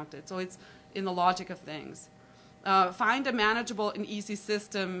be counted. So it's in the logic of things. Find a manageable and easy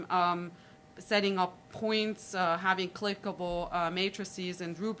system, setting up points, having clickable matrices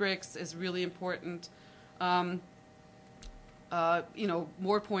and rubrics is really important. You know,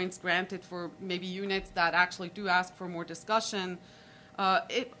 more points granted for maybe units that actually do ask for more discussion.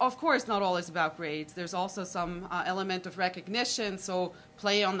 Of course, not all is about grades. There's also some element of recognition, so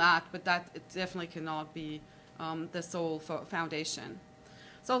play on that, but that it definitely cannot be the sole foundation.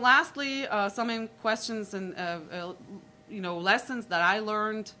 So lastly, some questions and you know, lessons that I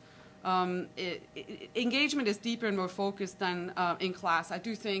learned. Engagement is deeper and more focused than in class. I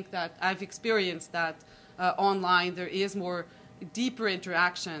do think that I've experienced that online there is more deeper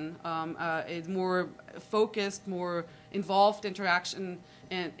interaction, it's more focused, more involved interaction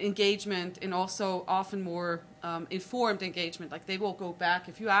and engagement, and also often more informed engagement. Like they will go back,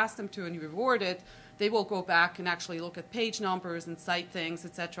 if you ask them to and you reward it, they will go back and actually look at page numbers and cite things,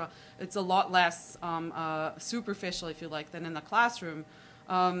 etc. It's a lot less superficial, if you like, than in the classroom.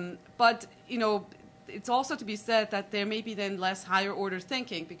 But, you know, it's also to be said that there may be then less higher order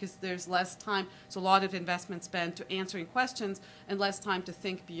thinking because there's less time, so a lot of investment spent to answering questions and less time to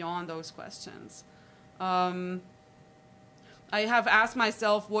think beyond those questions. I have asked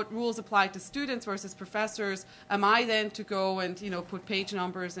myself what rules apply to students versus professors. Am I then to go and, you know, put page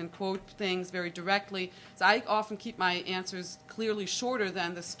numbers and quote things very directly? So I often keep my answers clearly shorter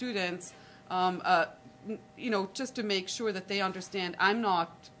than the students, you know, just to make sure that they understand I'm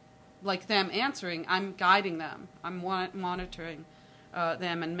not like them answering, I'm guiding them. I'm monitoring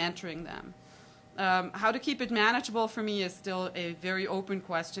them and mentoring them. How to keep it manageable for me is still a very open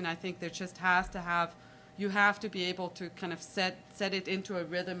question. I think there just has to have, you have to be able to kind of set it into a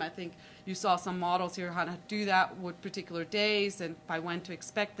rhythm. I think you saw some models here how to do that with particular days and by when to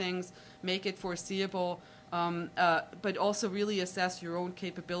expect things, make it foreseeable, but also really assess your own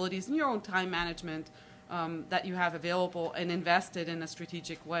capabilities and your own time management that you have available and invested in a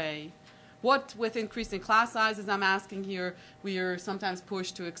strategic way. What, with increasing class sizes, I'm asking here, we are sometimes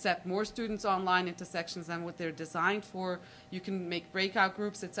pushed to accept more students online into sections than what they're designed for. You can make breakout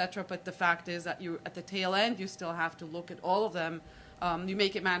groups, etc., but the fact is that you, at the tail end, you still have to look at all of them. You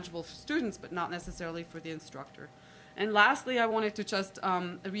make it manageable for students, but not necessarily for the instructor. And lastly, I wanted to just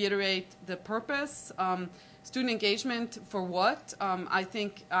reiterate the purpose. Student engagement for what? I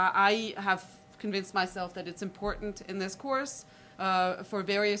think I have convinced myself that it's important in this course for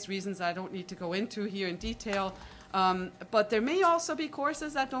various reasons I don't need to go into here in detail. But there may also be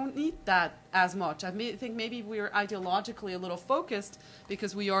courses that don't need that as much. I think maybe we're ideologically a little focused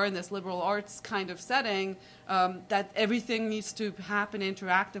because we are in this liberal arts kind of setting that everything needs to happen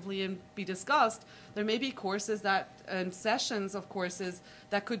interactively and be discussed. There may be courses that, and sessions of courses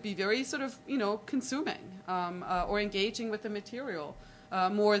that could be very sort of, you know, consuming or engaging with the material.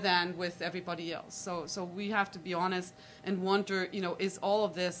 More than with everybody else. So we have to be honest and wonder, you know, is all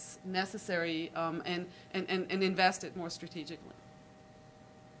of this necessary and invest it more strategically.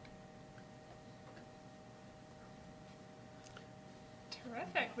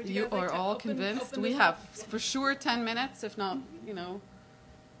 Terrific. Would You guys like are to all open convinced? this We up? have for sure 10 minutes, if not, you know,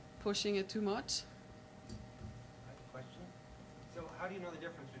 pushing it too much. I have a question. So how do you know the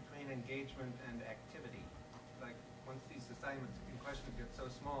difference between engagement and activity? Like once these assignments in question get so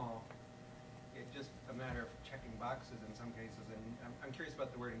small, it's just a matter of checking boxes in some cases. And I'm curious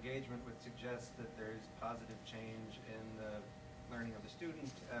about the word engagement, which suggests that there's positive change in the learning of the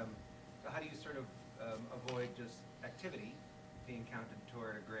student. So how do you sort of avoid just activity being counted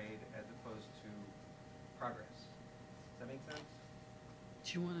toward a grade as opposed to progress? Does that make sense?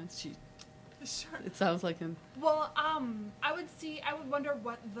 Do you want to cheat? Sure. It sounds like an... Well, I would wonder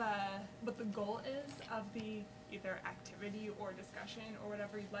what the goal is of the either activity or discussion or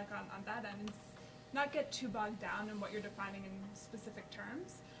whatever you'd like on that end, and not get too bogged down in what you're defining in specific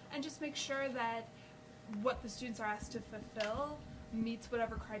terms, and just make sure that what the students are asked to fulfill meets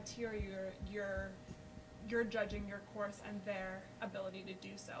whatever criteria you're judging your course and their ability to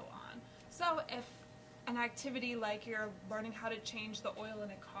do so on. So if an activity like you're learning how to change the oil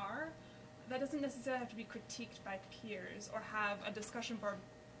in a car, that doesn't necessarily have to be critiqued by peers or have a discussion board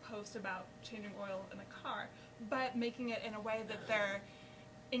post about changing oil in a car, but making it in a way that they're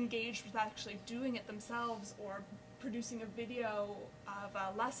engaged with actually doing it themselves or producing a video of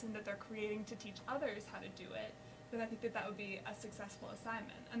a lesson that they're creating to teach others how to do it, then I think that would be a successful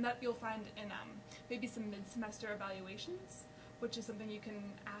assignment. And that you'll find in maybe some mid-semester evaluations, which is something you can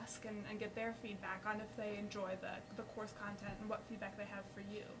ask and get their feedback on if they enjoy the course content and what feedback they have for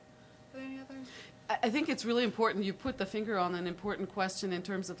you. Are there any other? I think it's really important. You put the finger on an important question in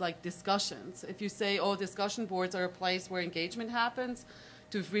terms of like discussions. If you say, oh, discussion boards are a place where engagement happens,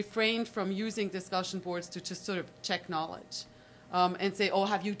 to refrain from using discussion boards to just sort of check knowledge and say, oh,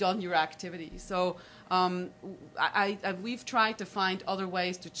 have you done your activity? So we've tried to find other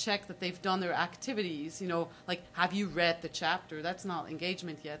ways to check that they've done their activities. You know, like, have you read the chapter? That's not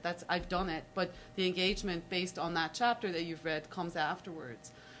engagement yet. That's, I've done it. But the engagement based on that chapter that you've read comes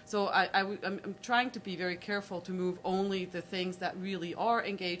afterwards. So I'm trying to be very careful to move only the things that really are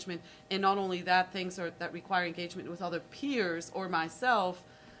engagement, and not only that, things that require engagement with other peers or myself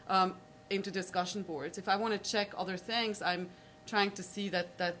into discussion boards. If I want to check other things, I'm trying to see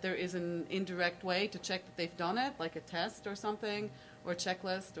that there is an indirect way to check that they've done it, like a test or something, or a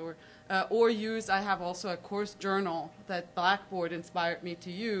checklist, or use, I have also a course journal that Blackboard inspired me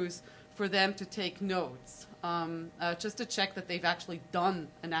to use for them to take notes, just to check that they've actually done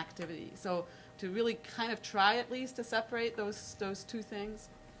an activity. So to really kind of try at least to separate those two things.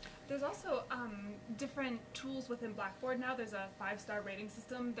 There's also different tools within Blackboard now. There's a 5-star rating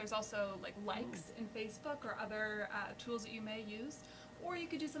system. There's also like likes in Facebook or other tools that you may use. Or you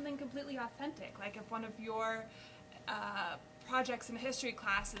could do something completely authentic, like if one of your projects in a history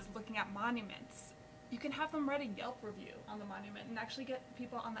class is looking at monuments, you can have them write a Yelp review on the monument and actually get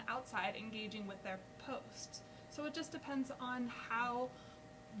people on the outside engaging with their post. So it just depends on how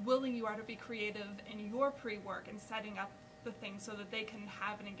willing you are to be creative in your pre-work and setting up the things so that they can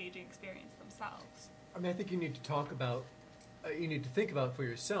have an engaging experience themselves. I mean, I think you need to talk about, you need to think about for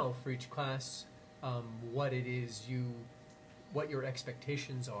yourself, for each class, what it is what your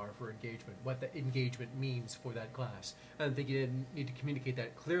expectations are for engagement, what the engagement means for that class. And I think you need to communicate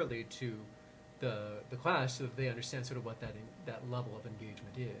that clearly to the class so that they understand sort of what that level of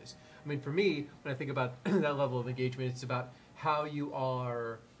engagement is. I mean, for me, when I think about that level of engagement, it's about how you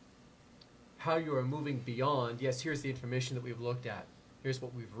are moving beyond, yes, here's the information that we've looked at, here's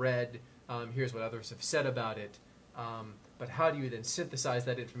what we've read, here's what others have said about it, but how do you then synthesize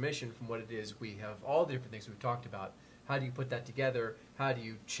that information from what it is we have, all the different things we've talked about, how do you put that together, how do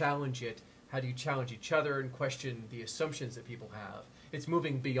you challenge it, how do you challenge each other and question the assumptions that people have. It's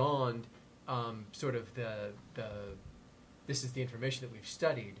moving beyond sort of this is the information that we've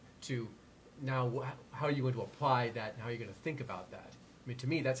studied to now how are you going to apply that and how are you going to think about that. I mean, to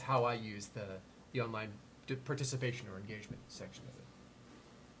me, that's how I use the online participation or engagement section of it.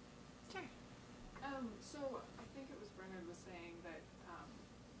 Sure. So I think it was Bernhard was saying that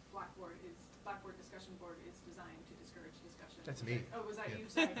Blackboard discussion board is designed to discourage discussion. That's me. Oh, was that Yeah. you?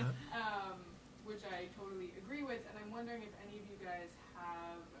 Sorry. Which I totally agree with, and I'm wondering if any of you guys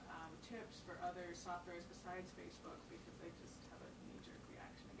have tips for other softwares besides Facebook, because I just have a knee-jerk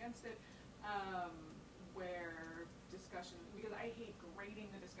reaction against it, where discussion, because I hate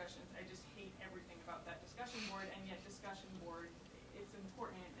grading the discussions, I just hate everything about that discussion board, and yet discussion board, it's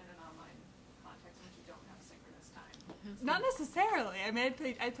important in an online context when you don't have synchronous time. Not necessarily. I mean,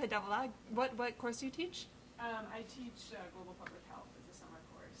 I play devil out. What course do you teach? I teach global public health as a summer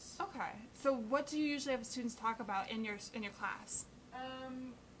course. Okay. So what do you usually have students talk about in your class?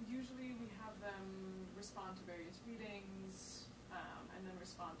 Usually we have them respond to various readings, and then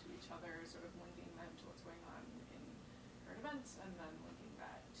respond to each other, sort of linking them to what's going on in current events, and then linking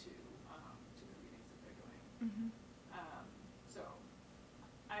that to the readings that they're doing. Mm-hmm. So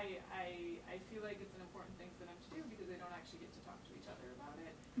I feel like it's an important thing for them to do because they don't actually get to talk to each other about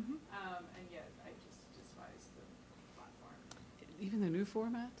it, Mm-hmm. and yet I just despise the platform. Even the new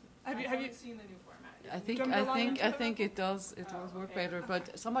format? Have you seen the new format? I think it does work okay. better.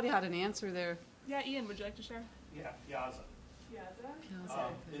 But somebody had an answer there. Yeah, Ian, would you like to share? Yeah, Piazza.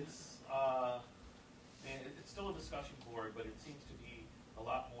 It's still a discussion board, but it seems to be a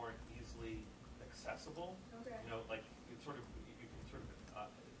lot more easily accessible. Okay. You know, like it's sort of you can sort of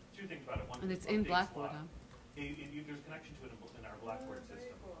two things about it. One, And it's in Blackboard, huh? There's connection to it in our Blackboard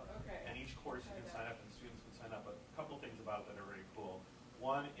Very system. cool. Okay. And each course you can sign up, and students can sign up. A couple things about it that are very cool.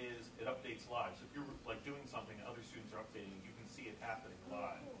 One is it updates live. So if you're like doing something and other students are updating, you can see it happening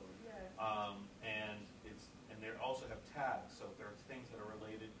live. Cool. Yeah. And they also have tags. So if there are things that are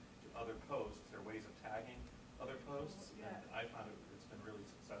related to other posts, there are ways of tagging other posts. Yeah. And I found it's been really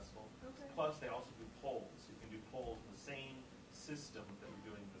successful. Okay. Plus, they also do polls. You can do polls in the same system that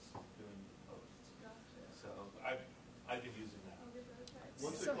you're doing the posts. Gotcha. So I've been using that. I'll give that a try.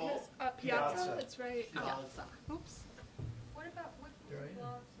 What's So it called? here's Piazza. Piazza. It's right. Piazza. Oops. What about what Right.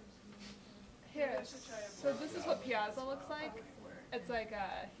 blogs or something? Here. I should try a So blog. this is what Piazza looks like. It's like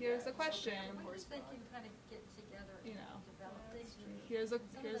here's a question. Ways they can kind of get together You and know. develop things. Here's a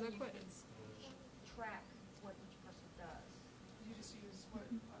Some of them you quiz. can track what each person does. You just use what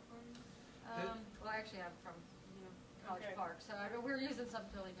platforms? College Okay. Park. So we're using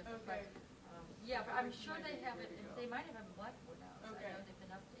something totally different. Okay. But, yeah, but I'm sure they have it. They might have it in Blackboard now. So Okay. I know they've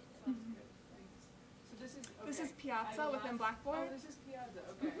been updated. Sounds good. Thanks. So this is This okay. is Piazza I within lost- Blackboard. Oh, this is Piazza.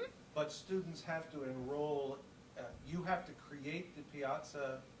 Okay. But students have to enroll, you have to create the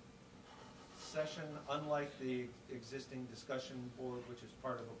Piazza session, unlike the existing discussion board, which is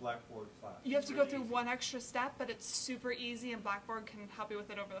part of a Blackboard class. You have to go through one extra step, but it's super easy, and Blackboard can help you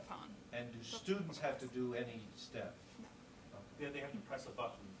with it over the phone. And do students have to do any step? Yeah, they have to press a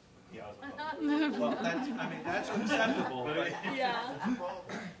button. Yeah, I was like, Well, that's, I mean, that's acceptable, but Yeah.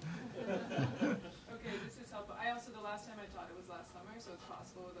 Okay, this is helpful. I also, the last time I taught, it was last summer, so it's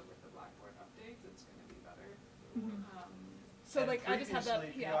possible that with the Blackboard updates, it's going to be better. So and like I just have the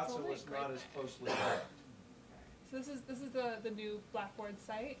previously, Piazza Piazza link was not right as there. closely tracked. So this is the new Blackboard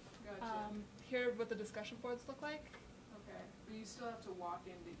site. Gotcha. Here what the discussion boards look like. Okay, but you still have to walk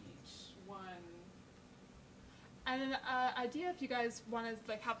into each one. And an idea, if you guys want to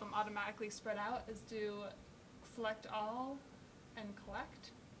like have them automatically spread out, is do select all and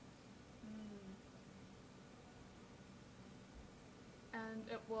collect, and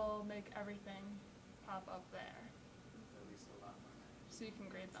it will make everything pop up there, It's at least a lot more managed. so you can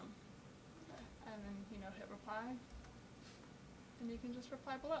grade them. Okay. And then hit reply, and you can just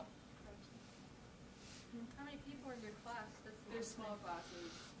reply below. Gotcha. How many people are in your class? That's the There's one small thing.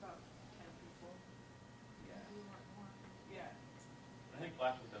 classes, about 10 people. Yeah. You want more. Yeah. I think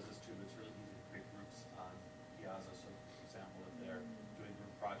Blackboard does this too, but it's really easy to create groups on Piazza. So, for example, if they're doing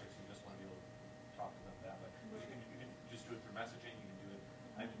group projects, you just want to be able to talk to them that way. But you can just do it through messaging. You can do it.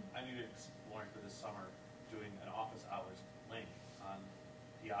 I'm even exploring for this summer doing an office hours link on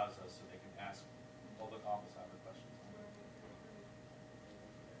Piazza so they can ask public office hour questions.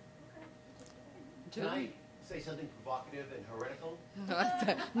 Can I say something provocative and heretical?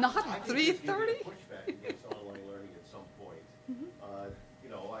 Not I think there's gonna 3:30? be a pushback against online learning at some point.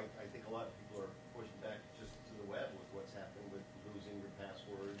 I think a lot of people are pushing back just to the web with what's happening with losing your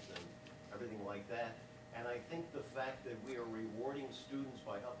passwords and everything like that. And I think the fact that we are rewarding students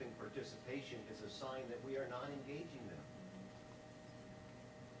by upping participation is a sign that we are not engaging them.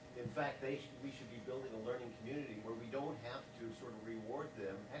 In fact, we should be building a learning community where we don't have to sort of reward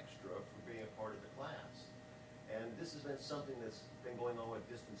them extra for being a part of the class. And this has been something that's been going on with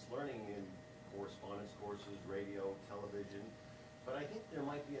distance learning in correspondence courses, radio, television. But I think there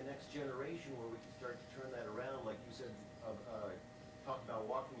might be a next generation where we can start to turn that around, like you said, talk about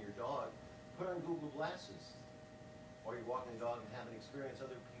walking your dog. Put on Google Glasses while you're walking the dog and have an experience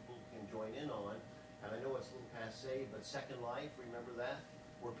other people can join in on. And I know it's a little passé, but Second Life, remember that?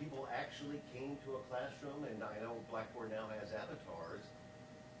 Where people actually came to a classroom, and I know Blackboard now has avatars.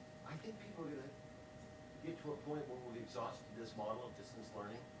 I think people are going to get to a point where we've exhausted this model of distance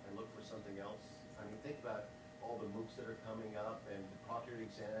learning and look for something else. I mean, think about all the MOOCs that are coming up and proctored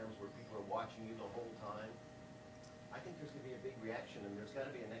exams where people are watching you the whole time. I think there's going to be a big reaction, and there's got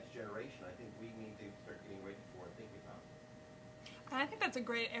to be a next generation I think we need to start getting ready for and thinking about. And I think that's a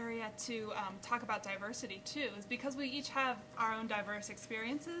great area to talk about diversity too, is because we each have our own diverse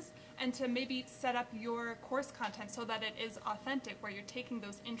experiences, and to maybe set up your course content so that it is authentic, where you're taking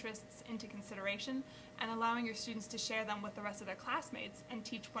those interests into consideration and allowing your students to share them with the rest of their classmates and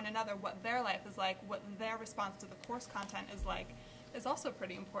teach one another what their life is like, what their response to the course content is like, is also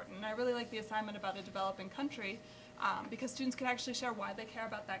pretty important. And I really like the assignment about a developing country, because students can actually share why they care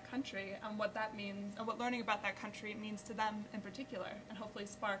about that country and what that means, and what learning about that country means to them in particular, and hopefully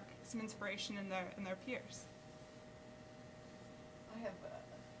spark some inspiration in their peers. I have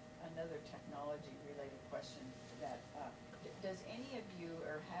another technology-related question. That does any of you,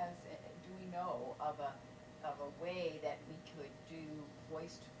 or do we know of a way that we could do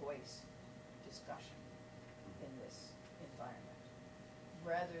voice-to-voice discussion in this environment,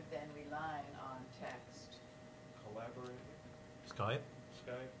 rather than relying on text? Collaborating? Skype?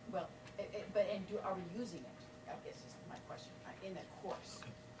 Skype? Well, are we using it? I guess is my question, in the course.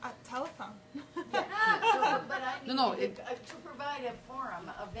 Telephone. Yeah. But I mean, No, to provide a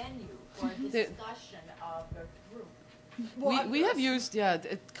forum, a venue for a discussion of the group. We have used,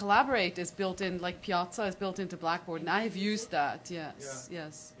 Collaborate is built in, like Piazza is built into Blackboard, and I have used that, yes. Yeah.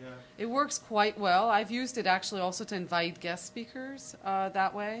 It works quite well. I've used it actually also to invite guest speakers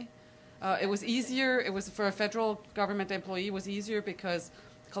that way. It was easier, it was for a federal government employee, it was easier because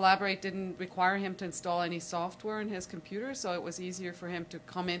Collaborate didn't require him to install any software in his computer, so it was easier for him to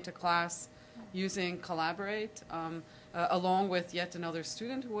come into class using Collaborate, along with yet another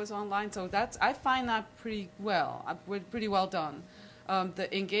student who was online. So I find that pretty well done. The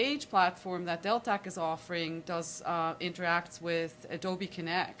Engage platform that Deltac is offering interacts with Adobe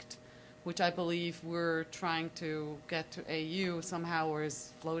Connect, which I believe we're trying to get to AU somehow, or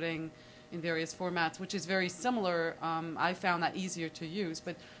is floating in various formats, which is very similar. I found that easier to use,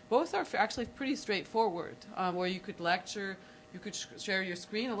 but both are actually pretty straightforward, where you could lecture, you could share your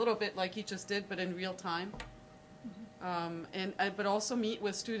screen a little bit like he just did, but in real time. But also meet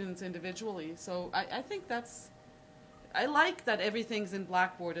with students individually. So I think I like that everything's in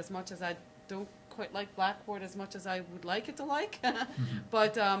Blackboard, as much as I don't quite like Blackboard as much as I would like it to like.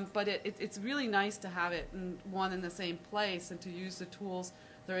 But it's really nice to have it in the same place and to use the tools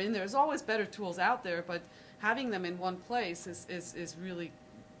that are in there. There's always better tools out there, but having them in one place is really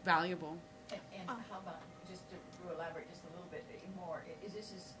valuable. And how about, just to elaborate just a little bit more,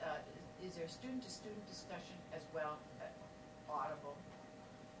 is there student-to-student discussion as well, audible?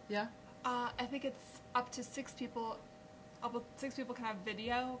 Yeah. I think it's up to 6 people. 6 people can have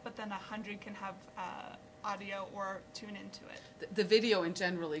video, but then 100 can have audio or tune into it. The video in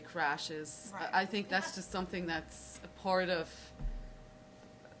generally crashes. Right. I think that's just something that's a part of.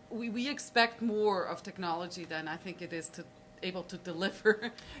 We expect more of technology than I think it is to able to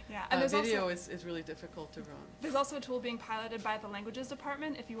deliver. Yeah, and video is really difficult to run. There's also a tool being piloted by the languages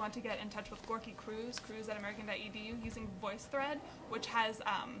department if you want to get in touch with Gorky Cruz at american.edu, using VoiceThread, which has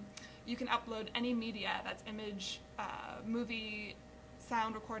you can upload any media, that's image, movie,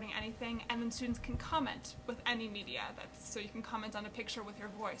 sound recording, anything, and then students can comment with any media. So you can comment on a picture with your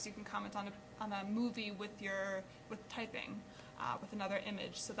voice, you can comment on a movie with typing, with another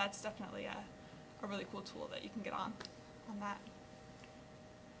image. So that's definitely a really cool tool that you can get on that.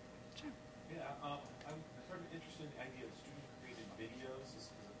 Sure. Yeah, I'm sort of interested in the idea of student-created videos.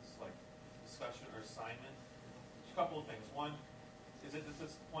 Is this like discussion or assignment? There's a couple of things. One, is it at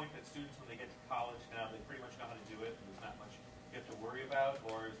this point that students, when they get to college now, they pretty much know how to do it, and there's not much you have to worry about,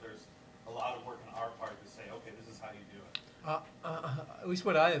 or is there's a lot of work on our part to say, okay, this is how you do it? At least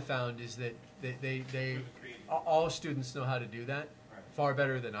what I have found is that all students know how to do that far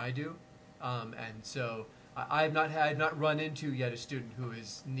better than I do, and so I have not run into yet a student who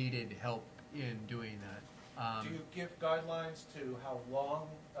has needed help in doing that. Do you give guidelines to how long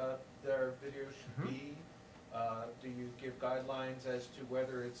their video should be? Do you give guidelines as to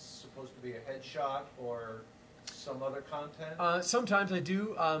whether it's supposed to be a headshot or some other content? Sometimes I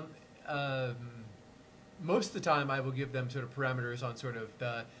do. Most of the time I will give them sort of parameters on sort of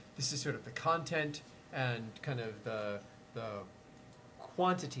this is sort of the content and kind of the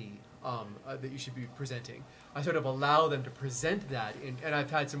quantity that you should be presenting. I sort of allow them to present that, and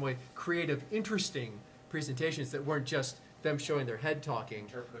I've had some really creative, interesting presentations that weren't just them showing their head talking,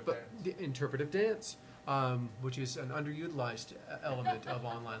 but interpretive dance, which is an underutilized element of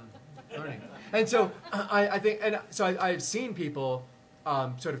online learning. And so I think, and so I've seen people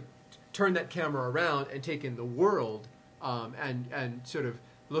sort of turn that camera around and take in the world, and sort of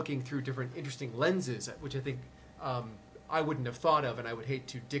looking through different interesting lenses, which I think I wouldn't have thought of, and I would hate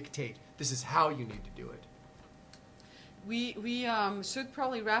to dictate, this is how you need to do it. We should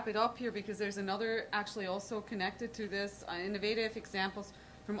probably wrap it up here, because there's another actually also connected to this, innovative examples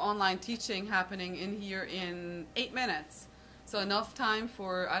from online teaching happening in here in 8 minutes. So enough time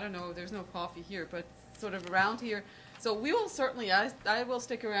for, I don't know, there's no coffee here, but sort of around here. So we will certainly, I will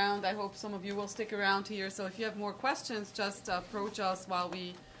stick around. I hope some of you will stick around here. So if you have more questions, just approach us while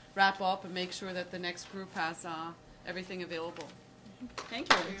we wrap up and make sure that the next group has everything available.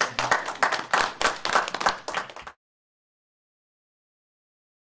 Thank you.